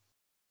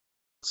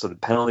the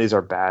penalties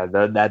are bad.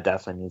 That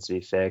definitely needs to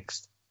be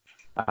fixed.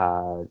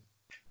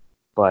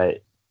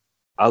 But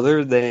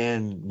other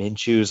than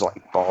Minshew's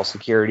ball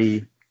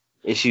security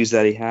issues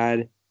that he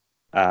had,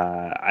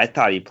 I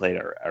thought he played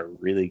a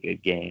really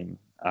good game.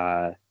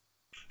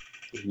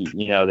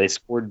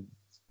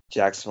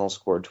 Jacksonville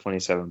scored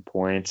 27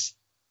 points.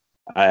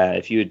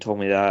 If you had told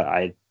me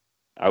that,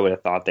 I would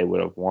have thought they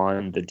would have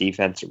won. The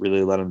defense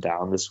really let them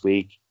down this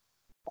week.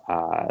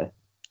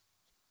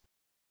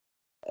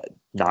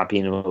 Not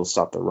being able to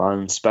stop the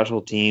run.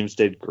 Special teams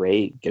did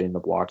great, getting the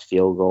blocked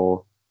field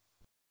goal.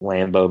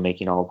 Lambeau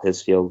making all of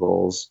his field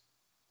goals.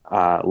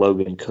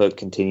 Logan Cook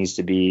continues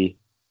to be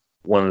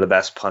one of the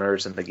best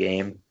punters in the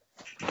game.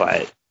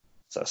 But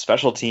so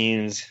special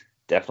teams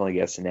definitely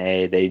gets an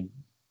A.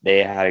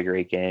 They had a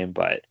great game,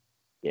 but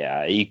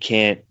yeah, you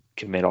can't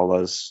commit all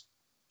those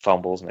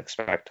fumbles and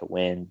expect to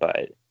win.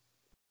 But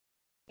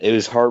it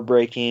was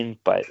heartbreaking,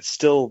 but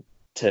still,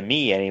 to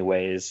me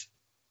anyways,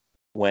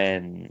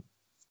 when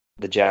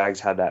the Jags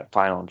had that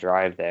final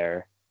drive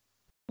there,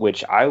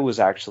 which I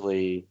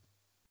actually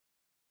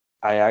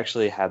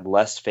had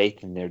less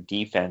faith in their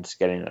defense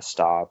getting a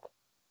stop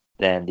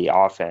than the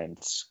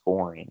offense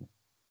scoring.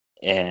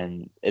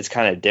 And it's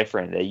kind of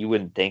different that you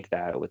wouldn't think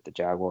that with the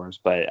Jaguars,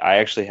 but I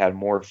actually had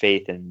more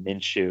faith in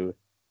Minshew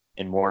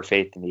and more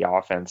faith in the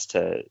offense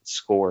to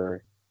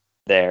score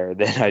there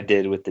than I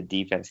did with the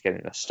defense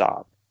getting a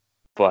stop.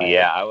 But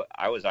yeah,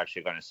 I was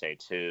actually going to say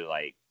too,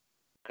 like,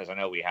 because I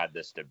know we had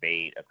this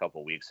debate a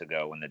couple weeks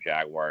ago when the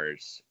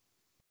Jaguars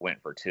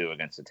went for 2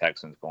 against the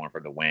Texans going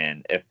for the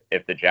win.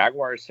 If the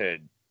Jaguars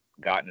had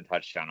gotten a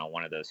touchdown on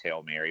one of those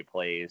Hail Mary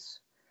plays,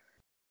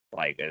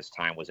 like as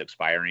time was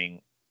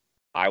expiring,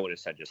 I would have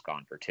said just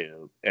gone for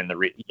 2. And the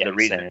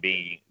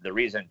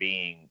reason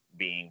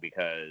being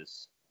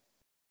because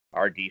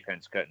our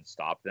defense couldn't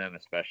stop them,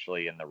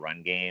 especially in the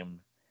run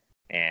game.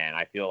 And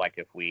I feel like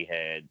if we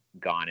had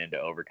gone into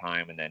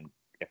overtime and then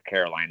if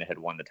Carolina had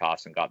won the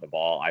toss and got the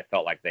ball, I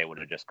felt like they would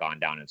have just gone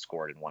down and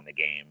scored and won the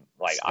game.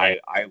 Like I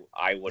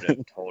would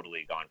have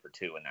totally gone for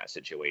 2 in that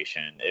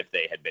situation if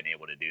they had been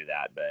able to do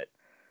that. But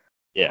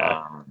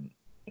yeah,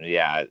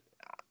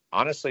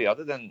 honestly,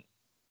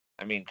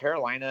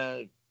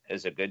 Carolina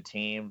is a good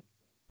team,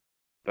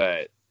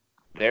 but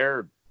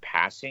their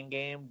passing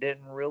game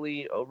didn't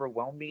really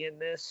overwhelm me in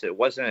this. It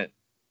wasn't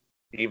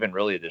even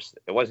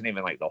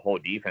like the whole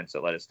defense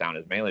that let us down.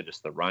 It's mainly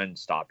just the run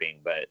stopping,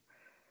 but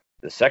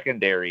the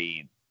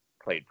secondary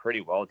played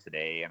pretty well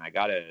today. And I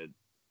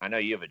know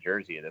you have a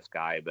jersey of this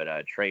guy,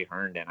 but Trey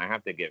Herndon, I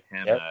have to give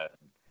him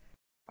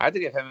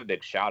a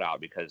big shout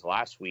out, because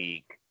last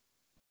week,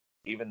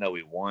 even though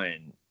we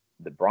won,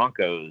 the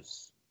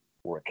Broncos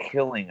were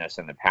killing us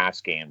in the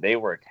pass game. They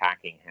were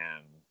attacking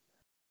him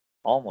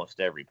almost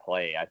every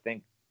play. I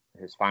think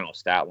his final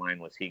stat line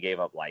was he gave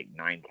up like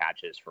 9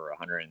 catches for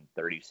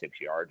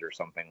 136 yards or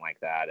something like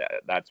that.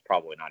 That's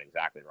probably not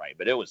exactly right,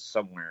 but it was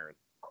somewhere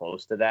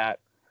close to that.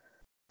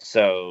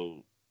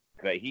 So,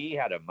 but he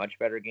had a much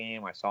better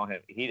game. I saw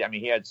him.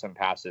 He had some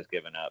passes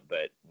given up,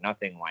 but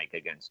nothing like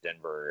against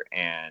Denver.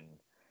 And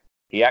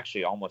he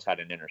actually almost had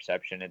an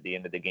interception at the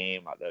end of the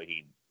game, although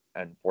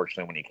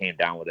unfortunately, when he came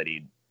down with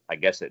it, I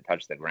guess it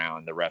touched the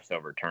ground. The refs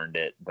overturned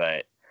it,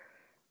 but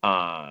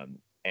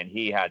and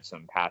he had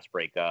some pass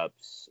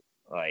breakups.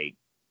 Like,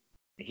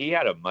 he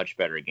had a much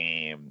better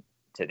game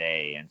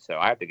today, and so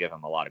I have to give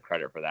him a lot of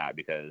credit for that,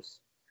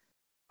 because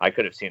I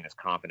could have seen his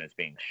confidence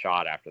being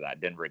shot after that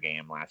Denver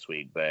game last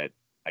week, but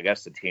I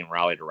guess the team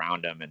rallied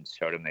around him and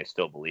showed him they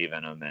still believe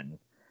in him, and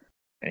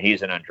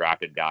he's an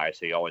undrafted guy,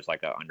 so he always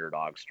like an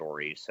underdog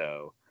story.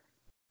 So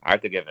I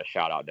have to give a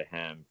shout out to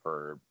him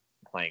for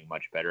playing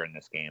much better in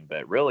this game.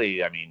 But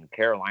really,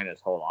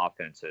 Carolina's whole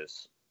offense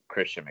is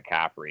Christian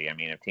McCaffrey.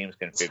 If teams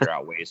can figure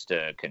out ways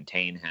to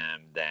contain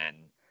him, then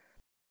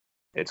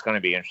it's going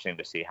to be interesting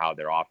to see how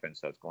their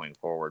offense does going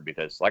forward,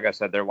 because, like I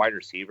said, their wide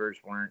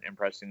receivers weren't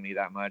impressing me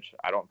that much.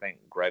 I don't think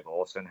Greg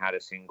Olsen had a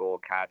single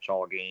catch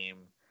all game,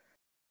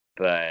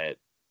 but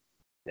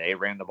they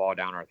ran the ball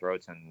down our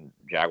throats and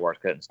Jaguars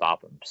couldn't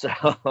stop them. So,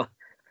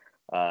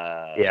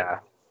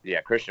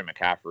 Christian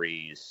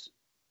McCaffrey's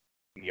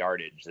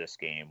yardage this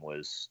game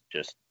was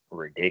just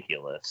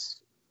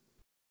ridiculous.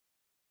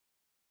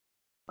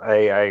 I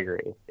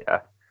agree.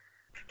 Yeah.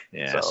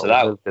 Yeah. So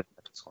that was the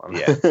next one.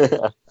 Yeah.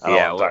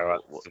 I don't want to talk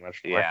about too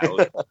much more.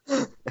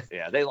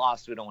 Yeah. They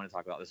lost. We don't want to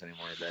talk about this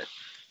anymore. But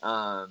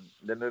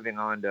then moving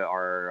on to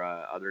our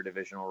other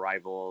divisional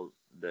rival,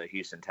 the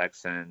Houston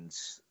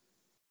Texans.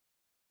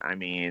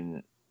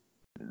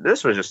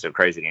 This was just a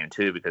crazy game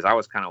too, because I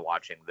was kind of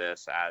watching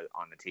this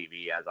on the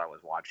TV as I was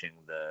watching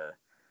the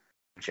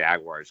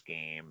Jaguars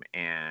game,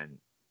 and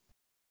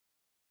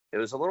it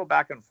was a little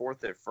back and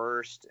forth at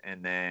first,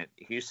 and then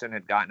Houston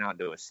had gotten out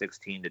to a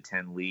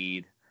 16-10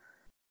 lead,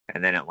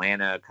 and then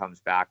Atlanta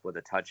comes back with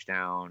a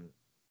touchdown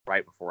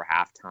right before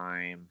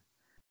halftime.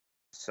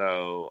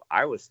 So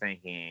I was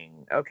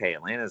thinking, okay,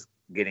 Atlanta's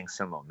getting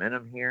some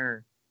momentum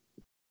here.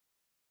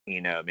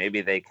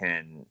 Maybe they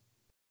can,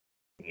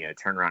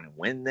 turn around and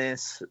win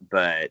this.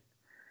 But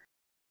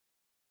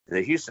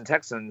the Houston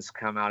Texans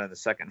come out in the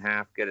second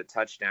half, get a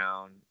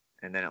touchdown,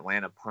 and then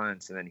Atlanta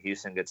punts, and then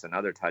Houston gets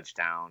another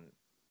touchdown.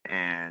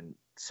 And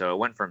so it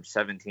went from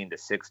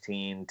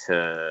 17-16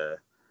 to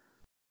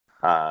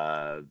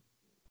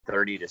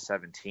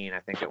 30-17, I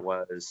think it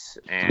was.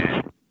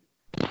 And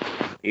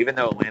even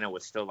though Atlanta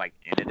was still like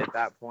in it at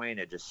that point,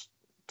 it just,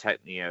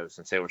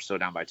 since they were still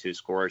down by 2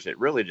 scores, it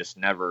really just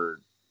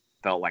never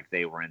felt like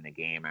they were in the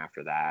game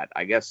after that.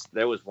 I guess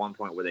there was one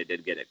point where they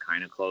did get it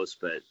kind of close,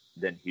 but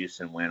then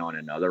Houston went on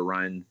another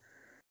run.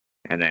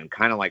 And then,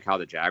 kind of like how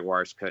the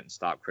Jaguars couldn't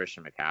stop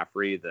Christian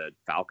McCaffrey, the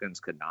Falcons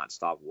could not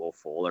stop Will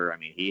Fuller.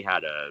 He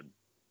had a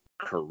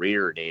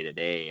career day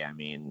today. I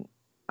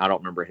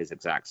don't remember his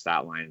exact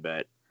stat line,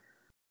 but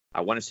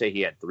I want to say he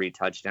had 3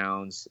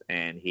 touchdowns,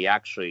 and he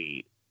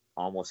actually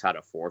almost had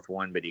a 4th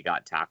one, but he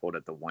got tackled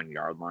at the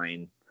 1-yard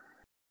line.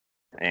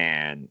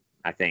 And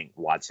I think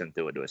Watson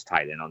threw it to his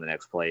tight end on the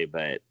next play.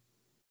 But,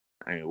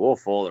 Will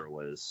Fuller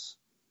was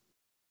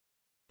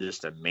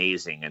just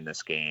amazing in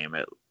this game.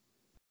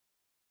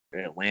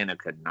 Atlanta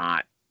could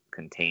not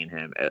contain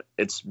him.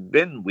 It's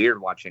been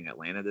weird watching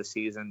Atlanta this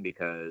season,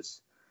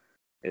 because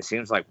it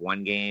seems like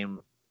one game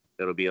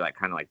it'll be like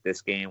kind of like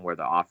this game where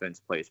the offense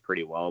plays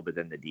pretty well, but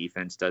then the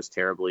defense does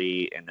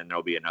terribly, and then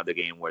there'll be another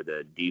game where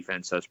the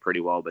defense does pretty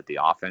well, but the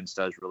offense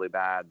does really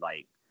bad.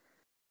 Like,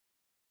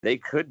 they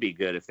could be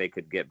good if they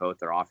could get both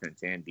their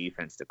offense and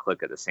defense to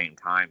click at the same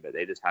time, but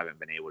they just haven't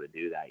been able to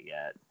do that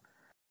yet.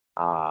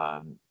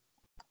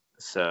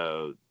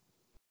 So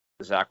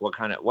Zach,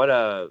 what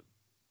other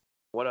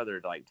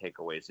like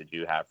takeaways did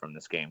you have from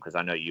this game? Because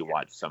I know you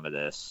watched some of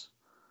this.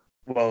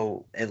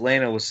 Well,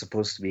 Atlanta was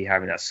supposed to be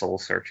having that soul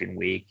searching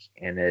week,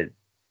 and it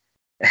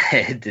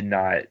did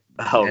not.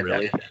 Oh,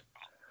 really?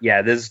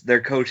 Yeah,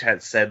 their coach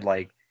had said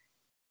like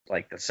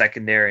the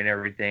secondary and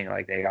everything,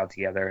 like they got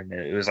together, and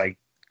it was like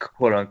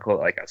quote unquote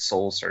like a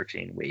soul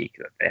searching week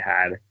that they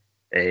had.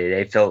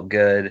 They felt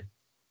good.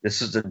 This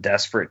was a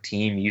desperate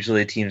team.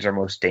 Usually teams are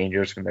most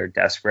dangerous when they're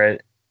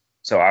desperate.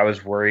 So I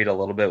was worried a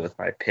little bit with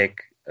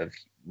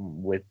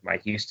my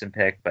Houston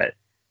pick, but at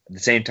the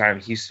same time,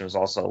 Houston was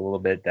also a little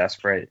bit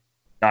desperate.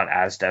 Not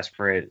as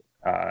desperate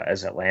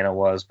as Atlanta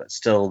was, but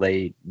still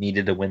they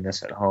needed to win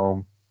this at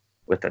home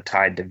with a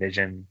tied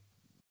division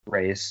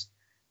race.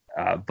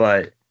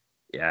 But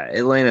yeah,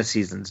 Atlanta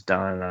season's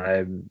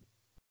done.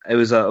 It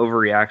was an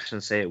overreaction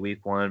to say it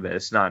week 1, but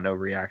it's not an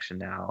overreaction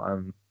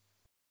now.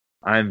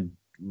 I'm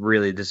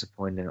really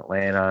disappointed in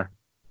Atlanta,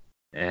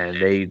 and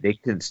they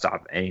couldn't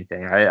stop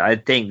anything. I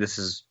think this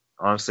is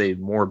honestly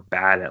more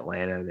bad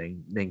Atlanta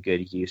than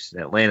good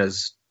Houston.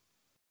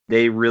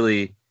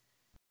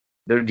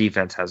 Their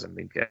defense hasn't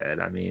been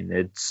good. I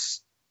mean,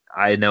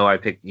 I know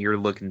you're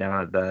looking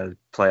down at the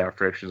playoff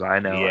predictions. I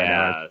know.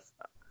 Yeah.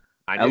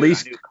 I knew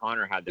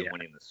Connor had them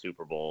winning the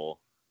Super Bowl.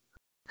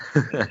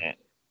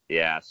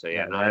 Yeah, so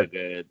not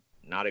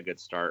a good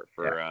start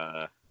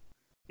for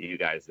you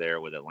guys there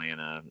with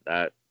Atlanta.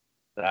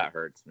 That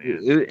hurts, man.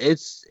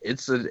 It's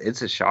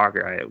a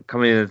shocker.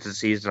 Coming into the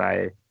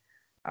season,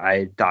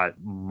 I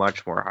thought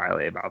much more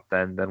highly about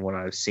them than what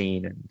I've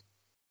seen, and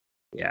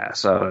yeah,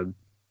 so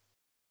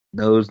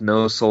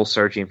no soul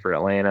searching for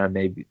Atlanta.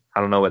 Maybe I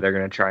don't know what they're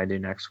gonna try and do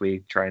next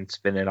week. Try and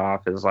spin it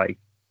off as like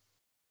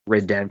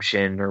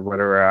redemption or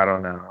whatever. I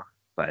don't know,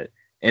 but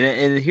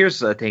and here's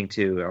the thing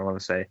too. I want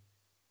to say,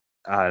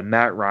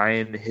 Matt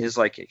Ryan, his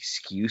like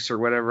excuse or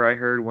whatever I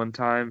heard one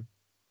time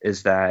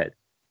is that,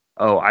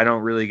 I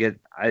don't really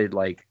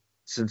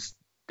since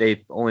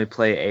they only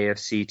play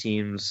AFC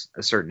teams,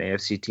 a certain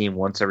AFC team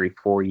once every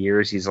 4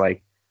 years. He's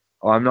like,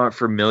 I'm not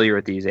familiar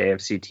with these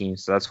AFC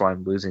teams, so that's why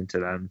I'm losing to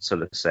them, so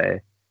to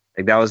say.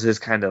 Like that was his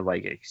kind of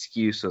like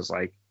excuse, was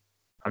like,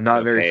 I'm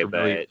not very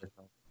familiar with them.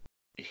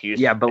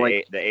 Houston, but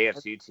like the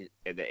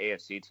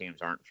AFC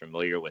teams aren't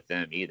familiar with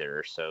them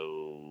either.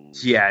 So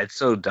yeah, it's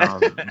so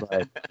dumb.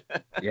 But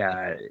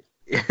yeah.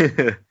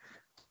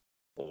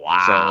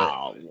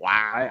 Wow!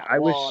 I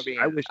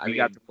wish we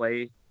got to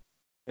play.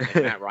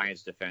 In Matt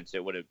Ryan's defense,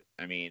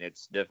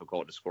 it's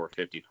difficult to score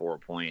 54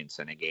 points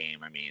in a game.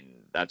 I mean,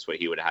 that's what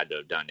he would have had to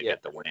have done to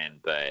get the win.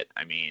 But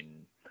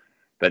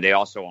but they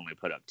also only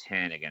put up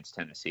 10 against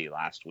Tennessee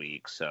last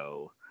week,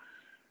 so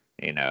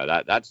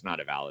that's not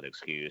a valid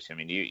excuse. I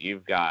mean,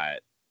 you've got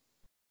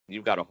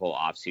a whole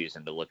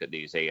offseason to look at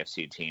these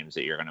AFC teams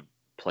that you're going to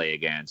play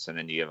against, and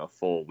then you have a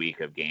full week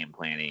of game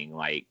planning,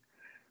 like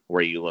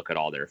where you look at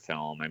all their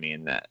film. I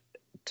mean,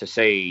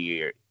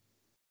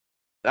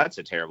 that's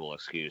a terrible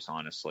excuse,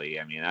 honestly.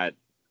 I mean,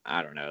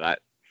 I don't know, that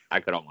I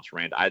could almost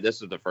rant.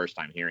 This is the first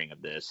time hearing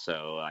of this,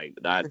 so like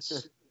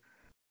that's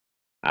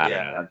I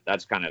don't know.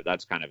 That's kind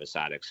of a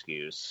sad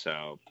excuse.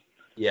 So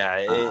yeah,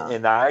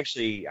 and I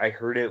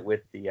heard it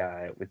with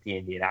the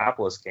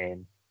Indianapolis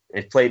game.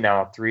 They've played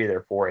now 3 of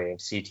their 4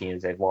 AFC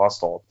teams. They've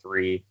lost all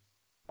three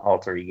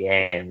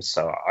games.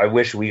 So I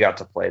wish we got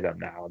to play them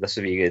now. This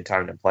would be a good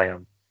time to play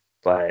them.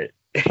 But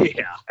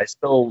yeah,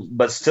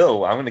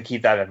 still, I'm going to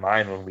keep that in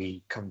mind when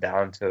we come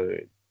down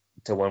to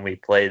when we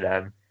play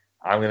them.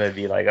 I'm going to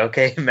be like,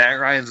 okay,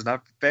 Matt Ryan's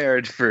not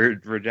prepared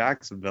for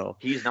Jacksonville.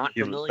 He's not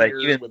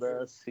familiar with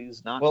us.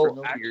 He's not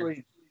familiar.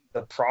 Actually,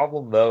 the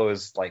problem though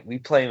is like we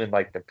play him in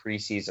like the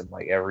preseason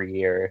like every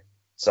year.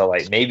 So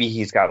like maybe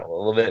he's got a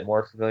little bit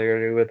more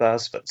familiarity with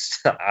us, but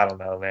still, I don't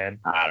know, man.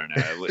 I don't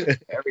know.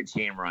 Every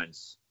team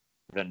runs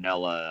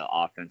vanilla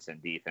offense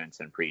and defense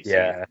in preseason.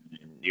 Yeah.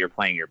 And you're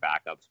playing your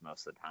backups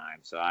most of the time.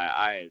 So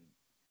I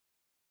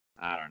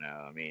don't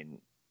know. I mean,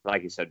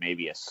 like you said,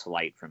 maybe a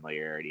slight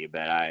familiarity,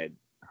 but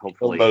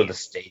hopefully go to the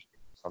state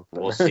or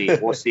something.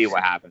 We'll see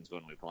what happens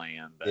when we play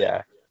him.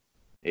 But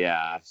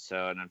yeah.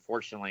 So, and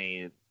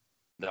unfortunately,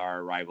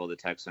 our rival, the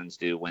Texans,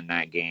 do win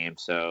that game.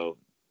 So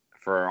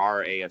for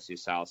our AFC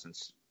South,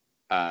 since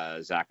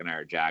Zach and I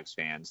are Jags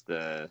fans,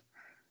 the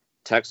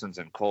Texans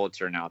and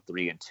Colts are now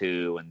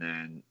 3-2, and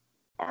then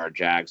our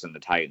Jags and the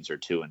Titans are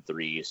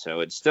 2-3.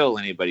 So it's still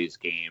anybody's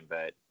game,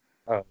 but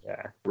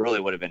really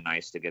would have been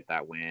nice to get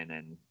that win.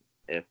 And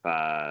if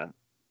the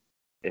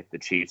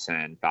Chiefs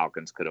and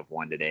Falcons could have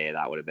won today,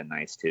 that would have been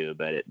nice too,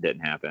 but it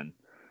didn't happen.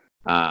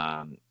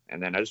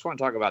 And then I just want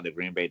to talk about the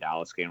Green Bay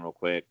Dallas game real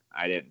quick.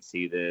 I didn't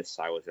see this.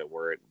 I was at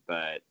work,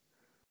 but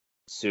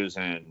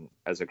Susan,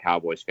 as a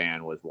Cowboys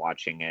fan, was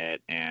watching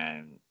it,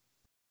 and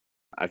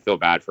I feel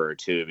bad for her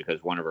too,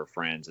 because one of her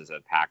friends is a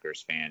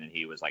Packers fan, and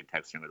he was like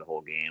texting her the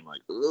whole game,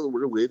 like, "Oh,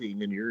 we're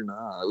winning and you're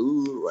not."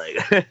 Ooh,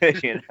 like,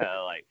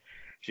 like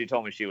she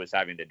told me she was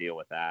having to deal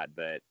with that.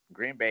 But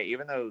Green Bay,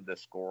 even though the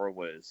score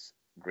was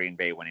Green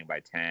Bay winning by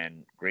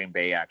 10, Green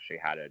Bay actually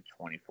had a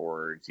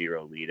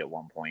 24-0 lead at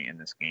one point in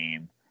this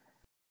game,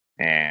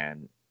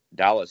 and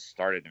Dallas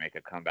started to make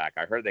a comeback.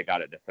 I heard they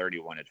got it to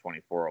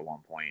 31-24 at one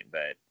point,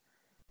 but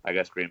I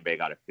guess Green Bay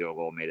got a field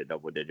goal, made it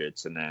double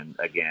digits, and then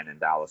again, and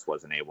Dallas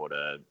wasn't able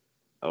to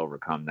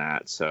overcome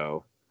that.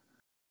 So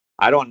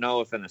I don't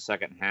know if in the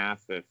second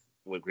half, if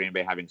with Green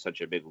Bay having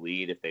such a big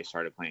lead, if they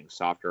started playing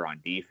softer on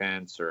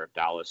defense, or if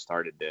Dallas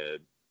started to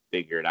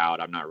figure it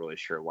out. I'm not really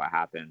sure what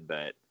happened,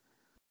 but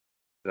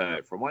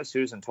from what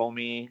Susan told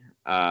me,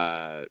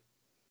 I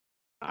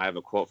have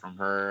a quote from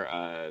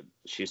her.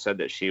 She said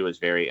that she was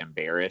very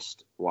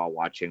embarrassed while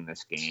watching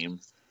this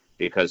game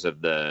because of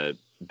the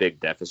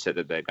big deficit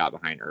that they got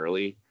behind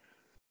early.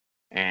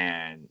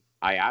 And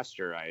I asked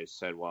her, I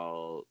said,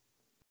 was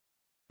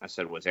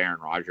Aaron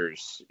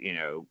Rodgers,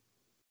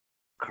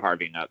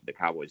 carving up the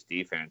Cowboys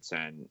defense?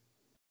 And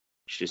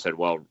she said,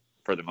 well,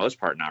 for the most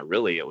part, not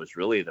really. It was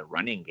really the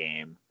running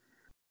game.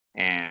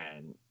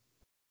 And,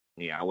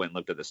 I went and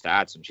looked at the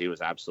stats, and she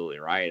was absolutely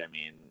right. I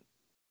mean,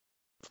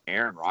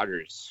 Aaron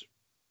Rodgers,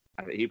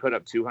 he put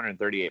up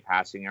 238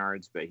 passing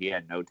yards, but he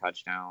had no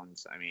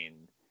touchdowns. I mean,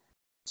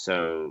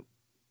 so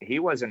he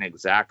wasn't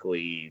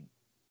exactly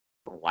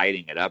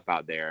lighting it up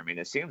out there. I mean,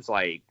 it seems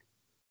like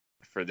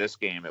for this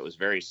game, it was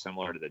very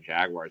similar to the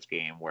Jaguars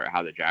game, where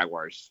how the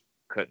Jaguars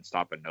couldn't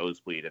stop a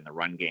nosebleed in the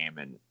run game.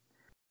 And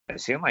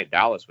it seemed like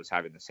Dallas was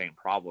having the same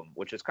problem,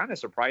 which is kind of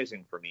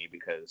surprising for me,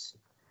 because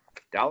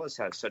Dallas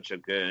has such a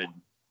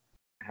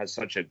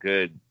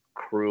good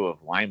crew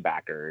of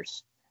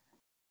linebackers.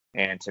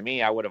 And to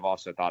me, I would have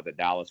also thought that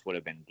Dallas would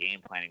have been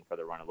game planning for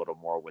the run a little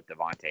more with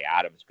Devontae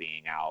Adams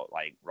being out.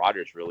 Like,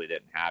 Rodgers really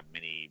didn't have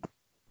many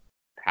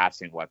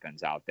passing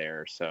weapons out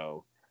there.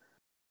 So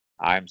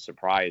I'm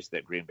surprised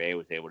that Green Bay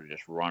was able to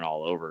just run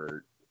all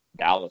over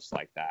Dallas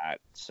like that.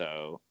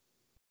 So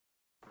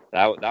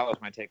that was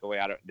my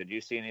takeaway. Did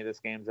you see any of this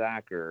game,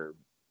 Zach? Or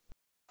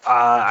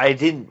I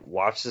didn't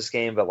watch this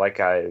game, but like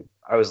I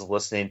was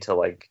listening to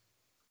like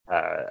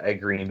a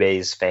Green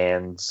Bay's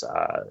fans.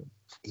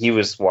 He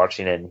was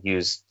watching it, and he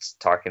was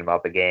talking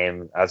about the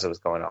game as it was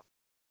going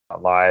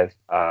on live.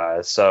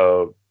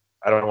 So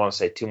I don't want to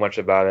say too much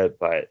about it,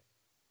 but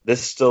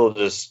this still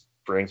just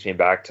brings me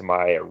back to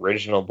my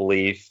original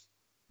belief,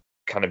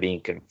 kind of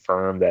being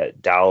confirmed,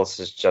 that Dallas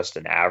is just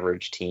an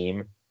average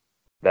team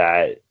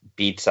that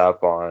beats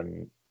up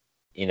on,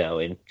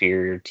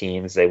 inferior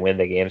teams. They win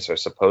the games they're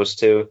supposed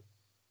to,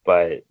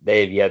 but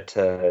they've yet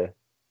to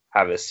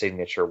have a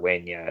signature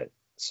win yet.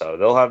 So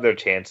they'll have their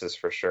chances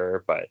for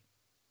sure, but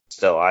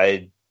still,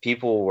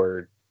 people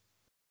were,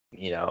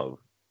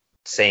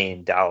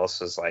 saying Dallas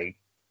was like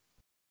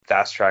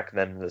fast tracking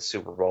them to the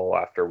Super Bowl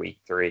after week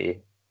 3.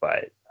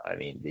 But I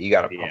mean, you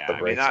got to pump the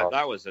brakes off.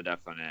 That was a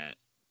definite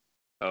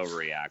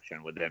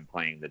overreaction with them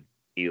playing the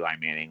Eli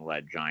Manning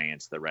led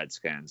Giants, the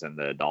Redskins, and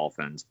the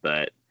Dolphins.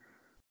 But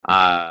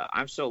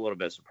I'm still a little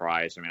bit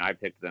surprised. I mean, I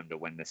picked them to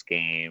win this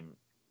game.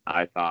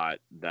 I thought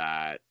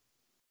that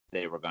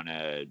they were going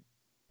to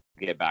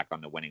get back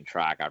on the winning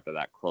track after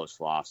that close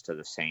loss to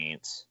the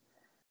Saints.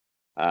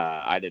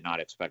 I did not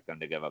expect them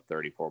to give up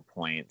 34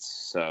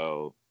 points.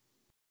 So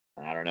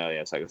I don't know.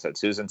 Yes, like I said,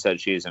 Susan said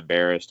she's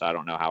embarrassed. I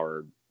don't know how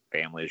her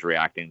family's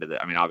reacting to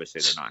that. I mean,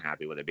 obviously they're not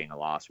happy with it being a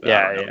loss, but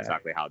I don't know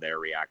exactly how they're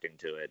reacting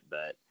to it.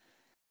 But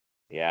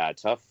yeah,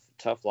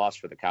 tough loss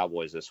for the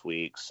Cowboys this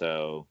week.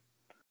 So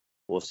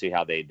we'll see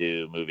how they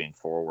do moving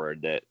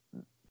forward. That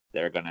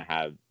they've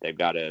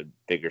got to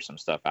figure some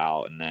stuff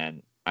out. And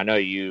then I know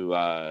you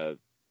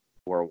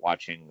were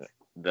watching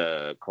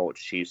the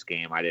Colts Chiefs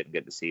game. I didn't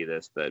get to see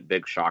this, but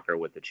big shocker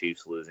with the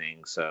Chiefs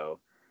losing. So,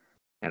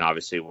 and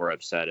obviously we're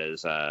upset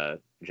as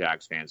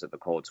Jags fans that the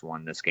Colts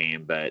won this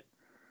game. But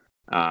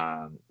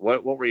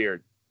what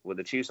were with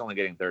the Chiefs only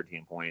getting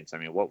 13 points? I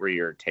mean, what were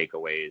your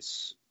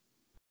takeaways?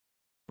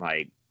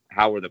 Like,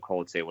 how were the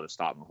Colts able to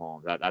stop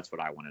Mahomes? That's what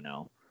I want to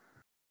know.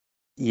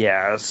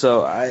 Yeah,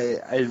 so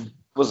I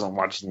wasn't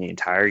watching the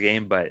entire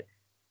game, but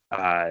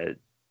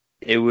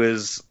it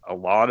was a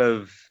lot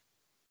of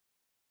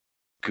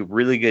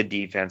really good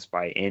defense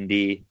by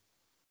Indy.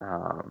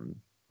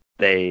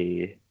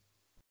 They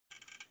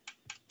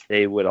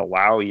would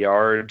allow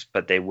yards,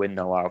 but they wouldn't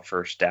allow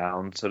first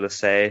down, so to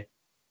say.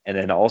 And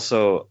then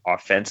also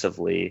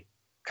offensively,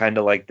 kind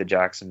of like the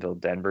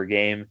Jacksonville-Denver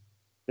game,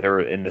 there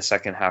were, in the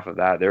second half of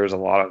that, there was a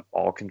lot of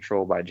ball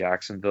control by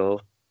Jacksonville,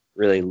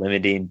 really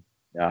limiting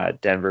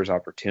Denver's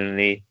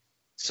opportunity.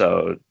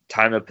 So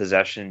time of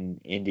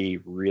possession, Indy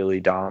really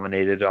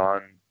dominated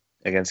on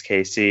against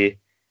KC.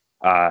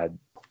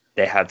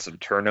 They had some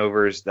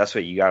turnovers. That's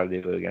what you got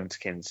to do against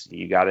Kansas City.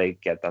 You got to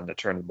get them to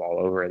turn the ball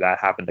over. That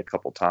happened a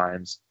couple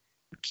times,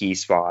 key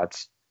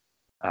spots.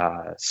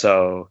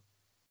 So,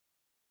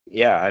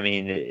 yeah, I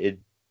mean, it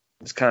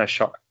was kind of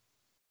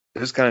It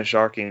was kind of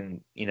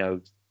shocking,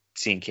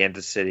 seeing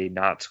Kansas City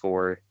not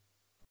score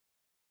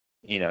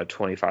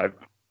 25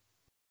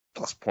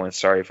 plus points.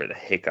 Sorry for the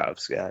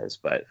hiccups, guys,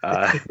 but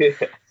you're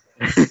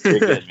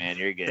good, man.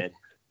 You're good.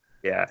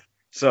 Yeah.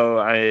 So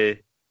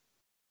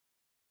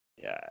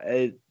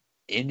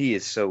Indy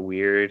is so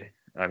weird.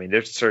 I mean,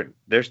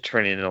 they're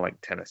turning into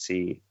like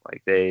Tennessee.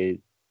 Like they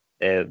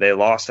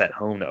lost at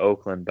home to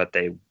Oakland, but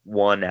they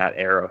won at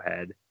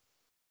Arrowhead.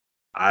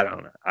 I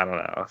don't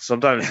know.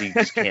 Sometimes you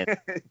just can't.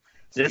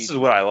 This is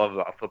what I love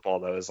about football,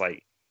 though, is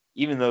like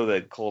even though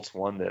the Colts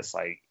won this,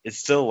 like it's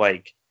still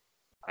like,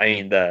 I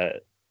mean,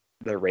 the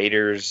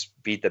Raiders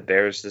beat the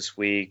Bears this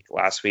week.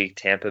 Last week,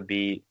 Tampa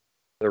beat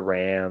the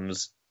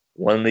Rams.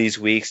 One of these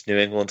weeks, New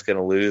England's going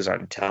to lose.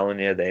 I'm telling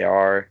you, they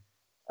are.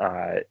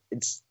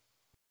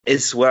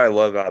 It's what I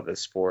love about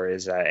this sport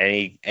is that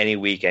any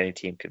week any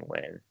team can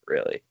win,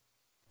 really.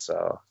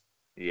 So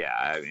yeah,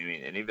 I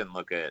mean, and even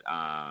look at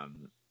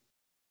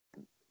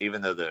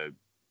even though the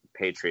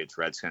Patriots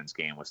Redskins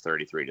game was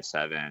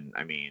 33-7,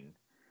 I mean,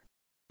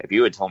 if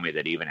you had told me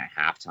that even at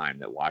halftime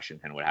that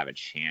Washington would have a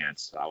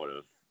chance, I would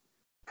have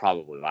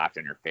probably laughed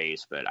in your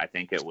face. But I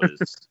think it was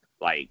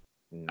like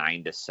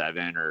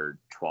 9-7 or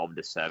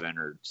 12-7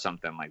 or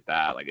something like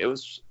that. Like it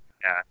was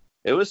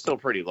still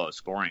pretty low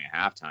scoring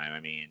at halftime. I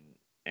mean,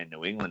 and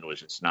New England was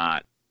just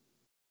not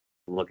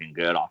looking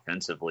good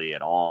offensively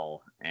at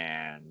all.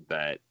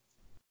 But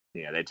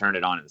they turned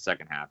it on in the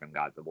second half and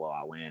got the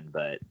blowout win.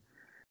 But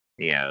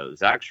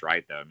Zach's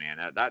right though,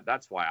 man.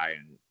 That's why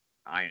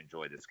I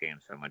enjoy this game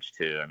so much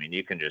too. I mean,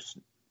 you can just,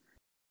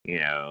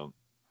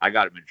 I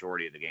got a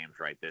majority of the games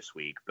right this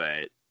week,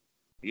 but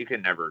you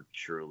can never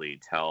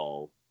truly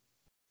tell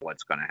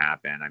what's going to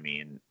happen. I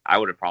mean, I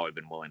would have probably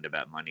been willing to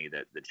bet money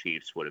that the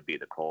Chiefs would have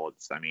beat the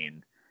Colts. I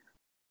mean,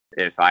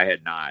 if I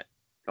had not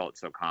felt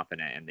so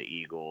confident in the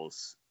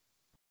Eagles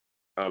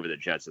over the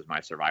Jets as my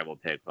survival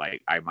pick,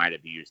 like I might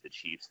have used the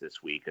Chiefs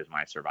this week as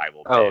my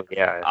survival pick. Oh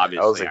yeah,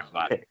 obviously I'm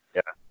glad.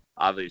 Yeah.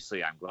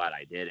 Obviously, I'm glad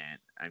I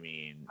didn't. I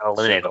mean, I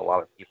eliminated a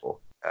lot of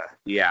people.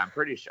 Yeah, I'm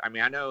pretty sure. I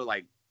mean, I know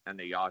like in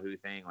the Yahoo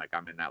thing, like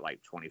I'm in that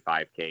like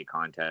 25K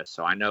contest,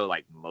 so I know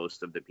like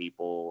most of the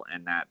people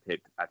in that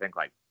picked. I think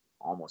like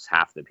almost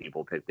half the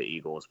people picked the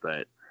Eagles,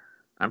 but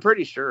I'm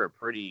pretty sure a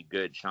pretty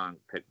good chunk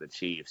picked the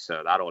Chiefs,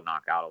 so that'll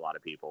knock out a lot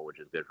of people, which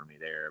is good for me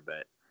there.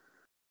 But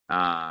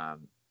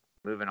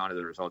moving on to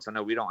the results, I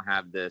know we don't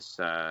have this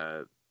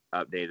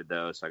updated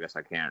though, so I guess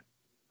I can't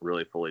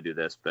really fully do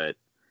this, but.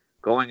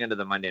 Going into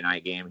the Monday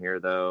night game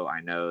here, though,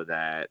 I know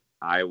that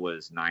I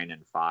was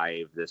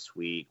 9-5 this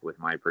week with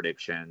my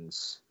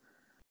predictions.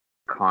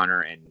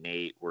 Connor and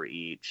Nate were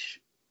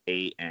each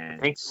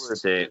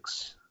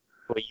 8-6.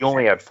 Well, you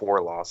only had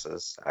 4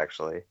 losses,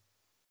 actually.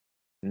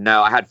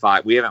 No, I had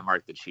 5. We haven't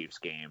marked the Chiefs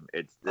game.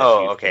 It's the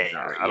Chiefs okay.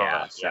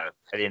 Yeah,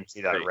 I didn't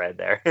see that red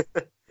there.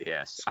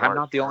 Yes, I'm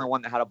not the only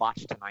one that had a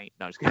botch tonight.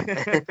 No, just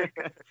kidding.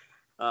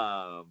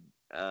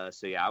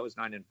 So yeah, I was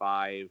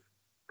 9-5.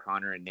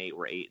 Connor and Nate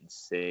were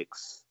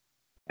 8-6,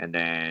 and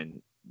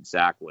then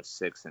Zach was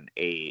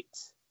 6-8,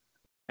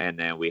 and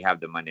then we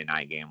have the Monday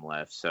night game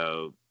left.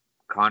 So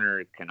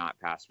Connor cannot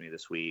pass me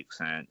this week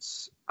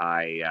since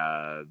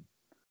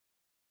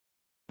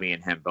me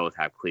and him both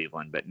have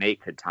Cleveland, but Nate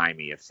could tie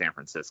me if San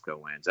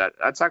Francisco wins.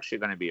 That's actually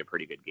going to be a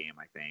pretty good game,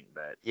 I think.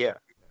 But yeah,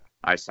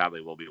 I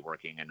sadly will be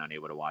working and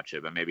unable to watch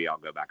it, but maybe I'll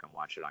go back and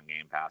watch it on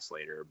Game Pass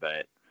later.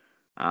 But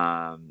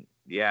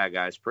yeah,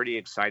 guys, pretty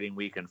exciting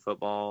week in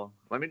football.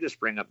 Let me just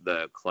bring up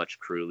the Clutch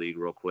Crew League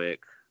real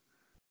quick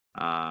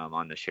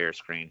on the share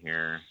screen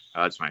here.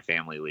 Oh, it's my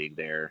family league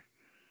there.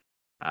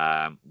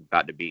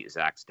 About to beat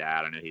Zach's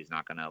dad. I know he's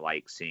not going to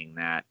like seeing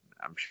that.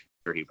 I'm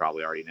sure he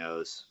probably already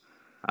knows.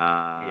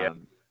 Yeah.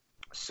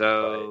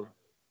 So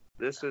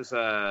this is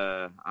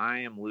I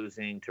am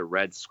losing to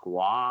Red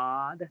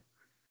Squad.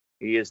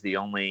 He is the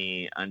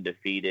only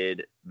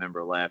undefeated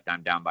member left.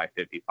 I'm down by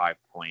 55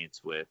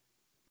 points with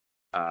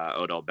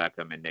Odell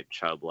Beckham and Nick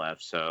Chubb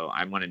left. So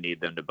I'm going to need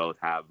them to both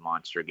have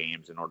monster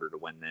games in order to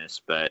win this.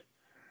 But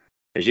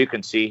as you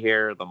can see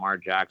here, Lamar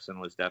Jackson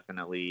was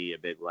definitely a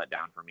big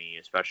letdown for me,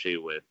 especially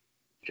with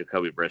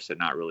Jacoby Brissett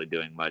not really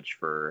doing much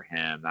for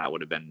him. That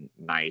would have been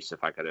nice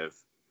if I could have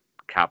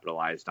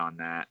capitalized on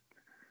that.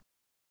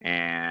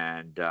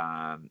 And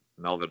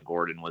Melvin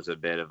Gordon was a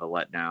bit of a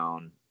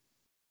letdown.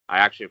 I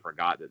actually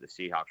forgot that the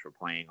Seahawks were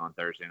playing on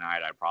Thursday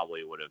night. I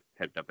probably would have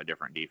picked up a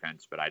different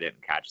defense, but I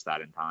didn't catch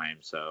that in time.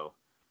 So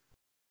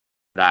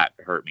that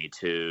hurt me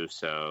too.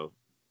 So,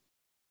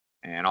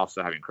 and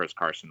also having Chris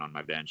Carson on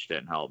my bench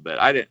didn't help, but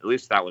at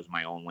least that was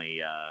my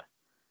only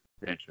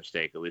bench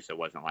mistake. At least it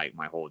wasn't like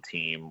my whole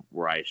team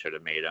where I should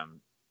have made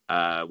them.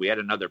 We had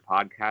another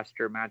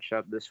podcaster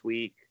matchup this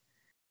week.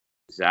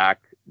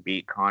 Zach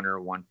beat Connor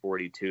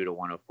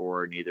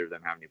 142-104. Neither of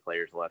them have any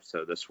players left,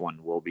 so this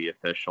one will be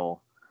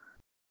official.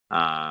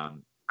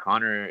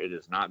 Connor, it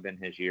has not been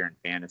his year in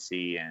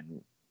fantasy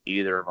in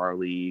either of our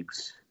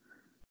leagues,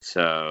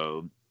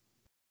 so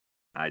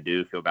I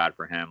do feel bad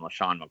for him.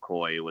 LaShawn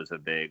McCoy was a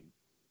big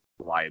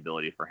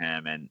liability for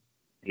him, and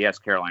he has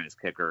Carolina's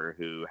kicker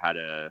who had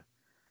a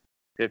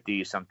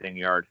 50-something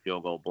yard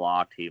field goal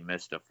blocked. He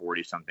missed a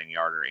 40-something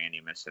yarder, and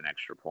he missed an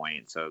extra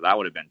point. So that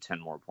would have been 10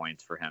 more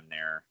points for him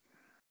there.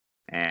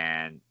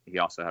 And he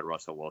also had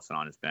Russell Wilson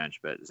on his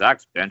bench. But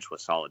Zach's bench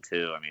was solid,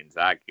 too. I mean,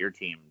 Zach, your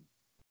team,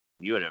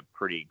 you had a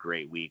pretty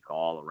great week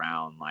all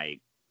around,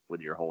 like,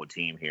 with your whole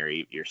team here,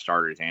 your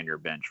starters and your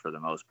bench for the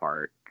most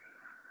part.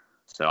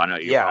 So I know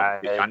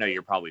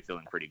you're probably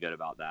feeling pretty good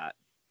about that.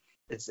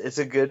 It's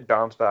a good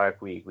bounce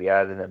back week. We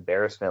had an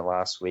embarrassment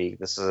last week.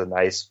 This is a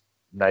nice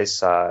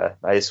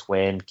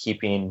win,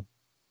 keeping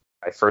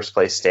my first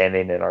place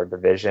standing in our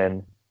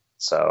division.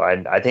 So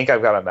I think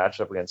I've got a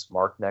matchup against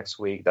Mark next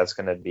week. That's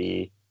going to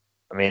be,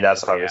 I mean,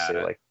 that's obviously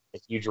like a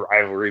huge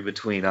rivalry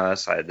between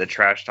us. The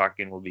trash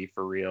talking will be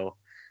for real.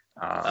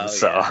 I'm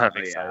excited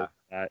for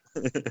that.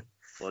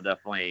 We'll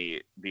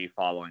definitely be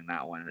following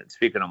that one. And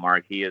speaking of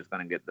Mark, he is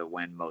going to get the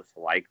win most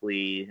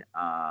likely.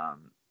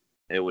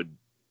 It would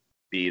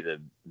be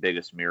the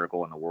biggest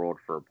miracle in the world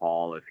for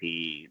Paul if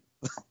he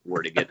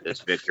were to get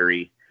this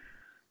victory.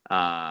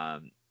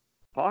 Paul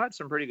had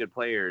some pretty good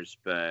players,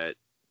 but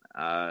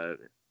the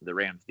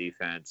Rams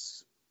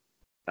defense,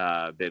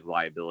 big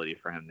liability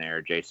for him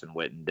there. Jason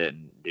Witten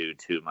didn't do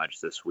too much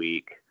this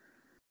week.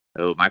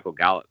 Oh, Michael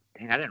Gallup.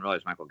 Dang, I didn't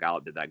realize Michael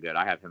Gallup did that good.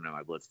 I have him in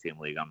my Blitz Team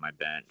League on my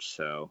bench.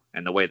 So,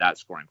 and the way that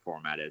scoring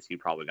format is, he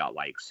probably got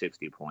like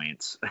 60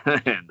 points.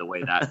 And the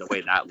way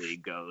that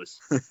league goes.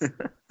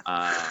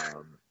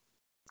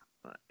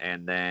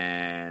 And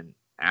then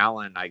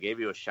Alan, I gave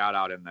you a shout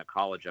out in the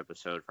college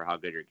episode for how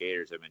good your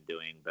Gators have been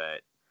doing,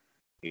 but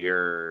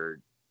your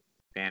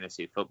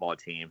fantasy football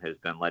team has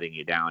been letting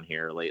you down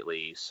here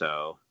lately.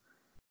 So,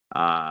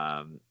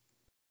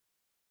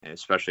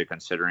 especially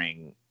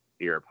considering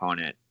your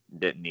opponent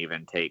didn't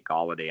even take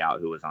Galladay out,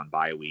 who was on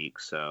bye week.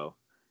 So,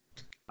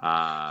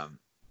 Alan's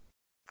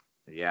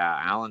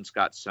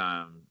got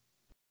some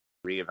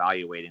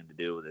reevaluating to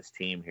do with his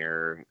team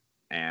here,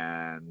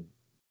 and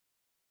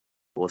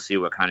we'll see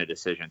what kind of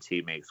decisions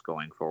he makes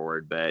going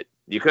forward. But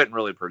you couldn't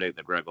really predict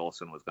that Greg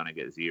Olson was going to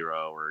get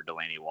 0 or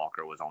Delaney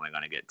Walker was only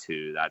going to get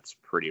 2. That's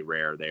pretty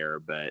rare there,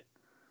 but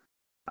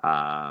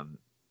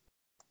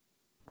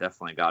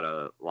definitely got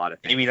a lot of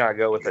things. Maybe not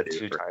go with a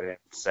 2 tight end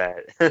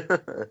set.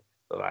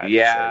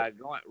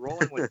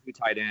 Rolling with 2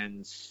 tight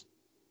ends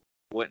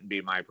wouldn't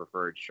be my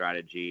preferred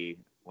strategy.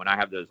 When I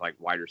have those like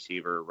wide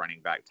receiver,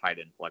 running back, tight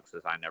end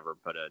flexes, I never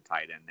put a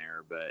tight end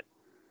there. But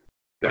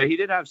he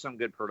did have some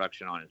good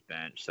production on his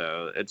bench,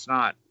 so it's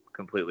not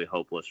completely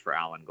hopeless for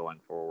Allen going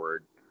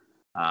forward.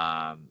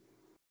 Of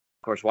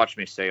course, watch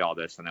me say all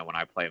this, and then when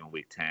I play him in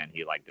week 10,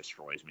 he like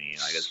destroys me.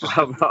 Like it's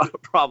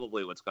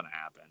probably what's going to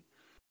happen.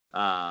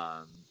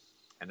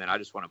 And then I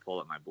just want to pull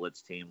up my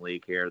Blitz Team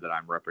League here that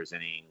I'm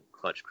representing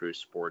Clutch Crew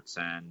Sports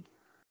in.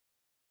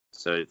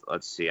 So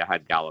let's see. I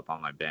had Gallup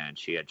on my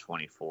bench. He had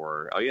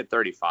 24. Oh, he had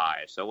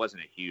 35. So it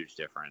wasn't a huge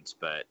difference.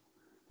 But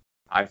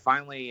I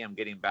finally am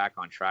getting back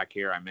on track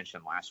here. I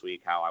mentioned last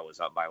week how I was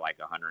up by like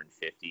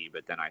 150,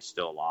 but then I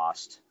still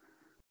lost.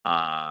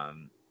 I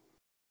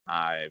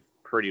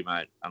pretty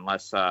much,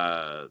 unless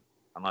Odell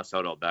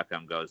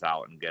Beckham goes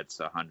out and gets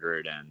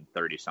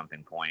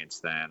 130-something points,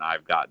 then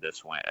I've got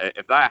this win.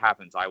 If that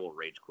happens, I will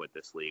rage quit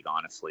this league,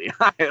 honestly.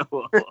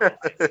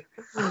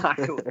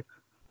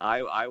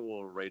 I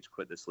will rage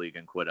quit this league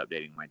and quit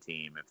updating my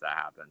team if that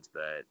happens.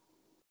 But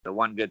the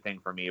one good thing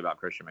for me about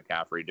Christian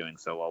McCaffrey doing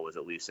so well was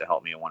at least it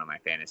helped me in one of my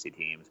fantasy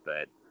teams.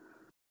 But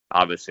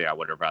obviously, I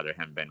would have rather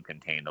him been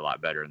contained a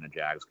lot better and the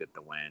Jags get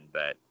the win.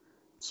 But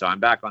so I'm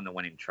back on the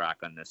winning track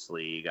on this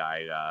league.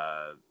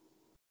 I'm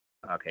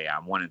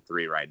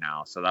 1-3 right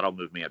now, so that'll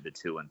move me up to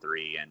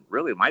 2-3. And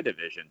really, my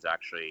division's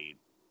actually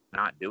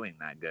not doing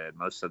that good.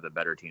 Most of the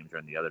better teams are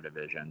in the other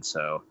division.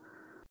 So,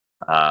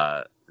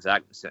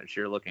 Zach, since if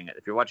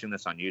you're watching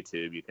this on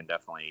YouTube, you can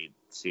definitely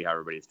see how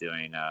everybody's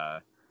doing.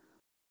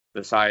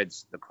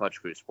 Besides the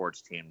Clutch Crew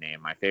Sports team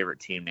name, my favorite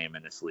team name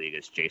in this league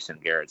is Jason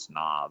Garrett's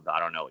Knob.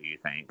 I don't know what you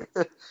think.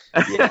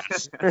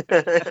 Yes.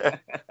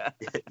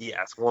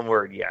 Yes. One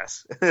word.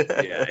 Yes.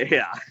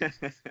 Yeah.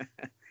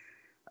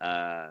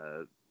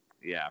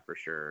 Yeah, for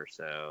sure.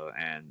 So,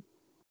 and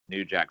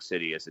New Jack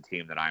City is a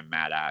team that I'm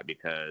mad at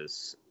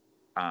because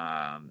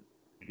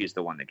he's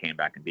the one that came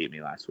back and beat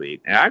me last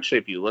week. And actually,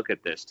 if you look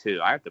at this too,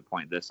 I have to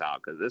point this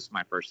out because this is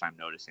my first time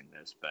noticing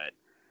this, but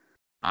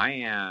I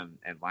am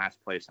in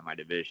last place in my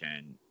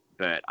division,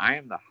 but I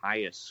am the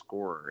highest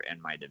scorer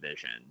in my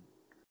division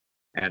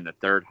and the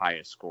third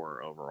highest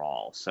scorer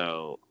overall.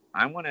 So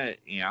I'm gonna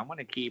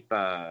keep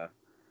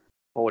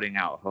holding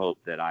out hope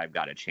that I've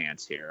got a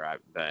chance here.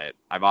 But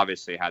I've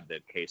obviously had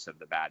the case of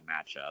the bad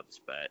matchups,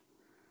 but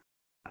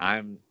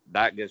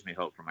that gives me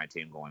hope for my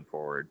team going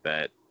forward.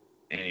 But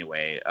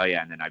anyway,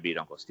 and then I beat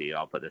Uncle Steve.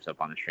 I'll put this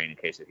up on the screen in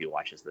case if he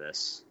watches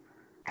this.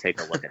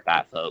 Take a look at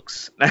that,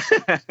 folks. I'm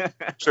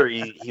sure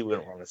he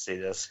wouldn't want to see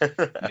this.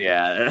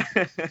 Yeah.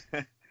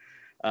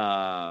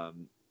 But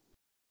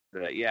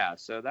yeah,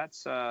 so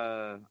that's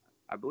I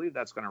believe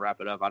that's going to wrap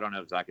it up. I don't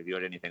know, Zach, if you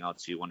had anything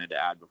else you wanted to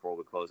add before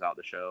we close out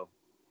the show.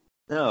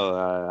 No,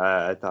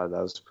 I thought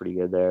that was pretty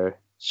good there,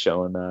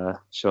 showing the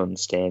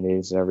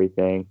standings and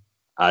everything.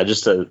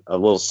 Just a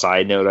little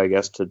side note, I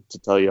guess, to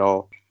tell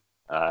y'all.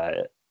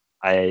 I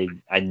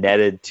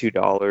netted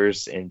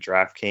 $2 in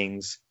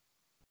DraftKings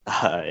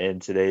in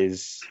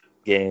today's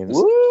games.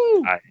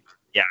 Woo!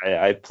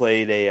 I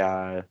played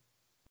a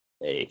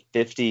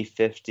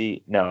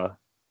 50-50, no,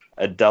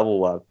 a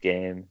double up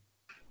game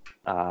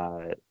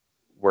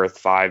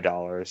worth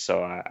 $5.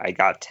 So I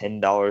got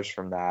 $10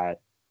 from that,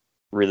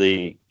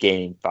 really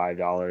gaining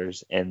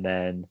 $5, and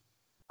then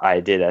I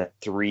did a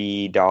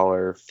 $3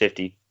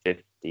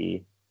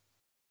 50-50,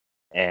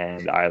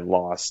 and I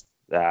lost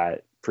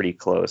that pretty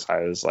close.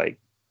 I was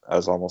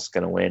almost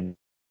gonna win.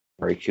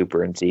 Murray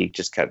Cooper and Zeke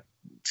just kept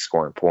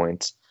scoring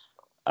points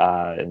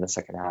in the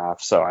second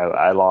half, so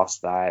I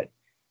lost that.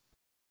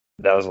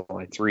 That was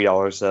only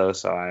 $3 though,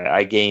 so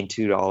I gained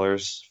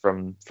 $2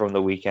 from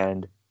the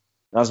weekend.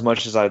 Not as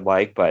much as I'd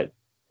like, but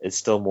it's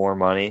still more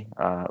money,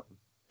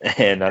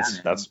 and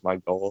that's my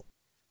goal.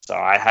 So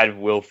I had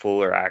Will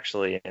Fuller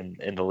actually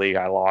in the league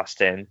I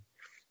lost in.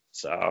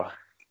 So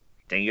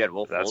dang, you had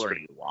Will Fuller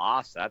and you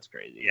lost? That's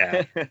crazy.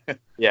 Yeah,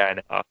 yeah, I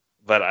know.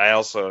 But I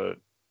also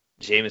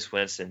Jameis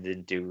Winston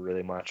didn't do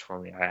really much for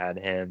me. I had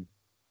him.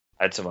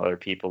 I had some other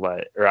people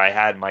I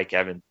had Mike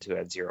Evans who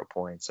had 0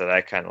 points, so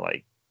that kind of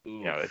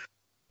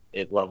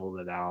it leveled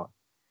it out.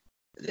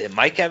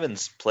 Mike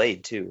Evans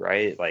played too,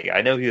 right? Like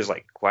I know he was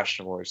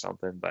questionable or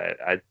something, but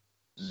I'm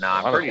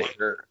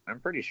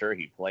pretty sure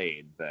he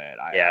played, but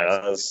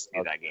that was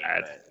that game.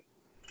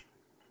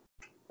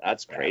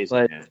 That's crazy,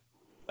 man.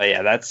 But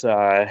yeah,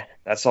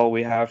 that's all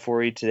we have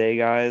for you today,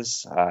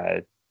 guys.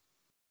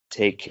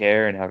 Take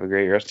care and have a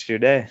great rest of your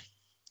day.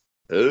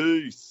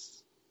 Peace.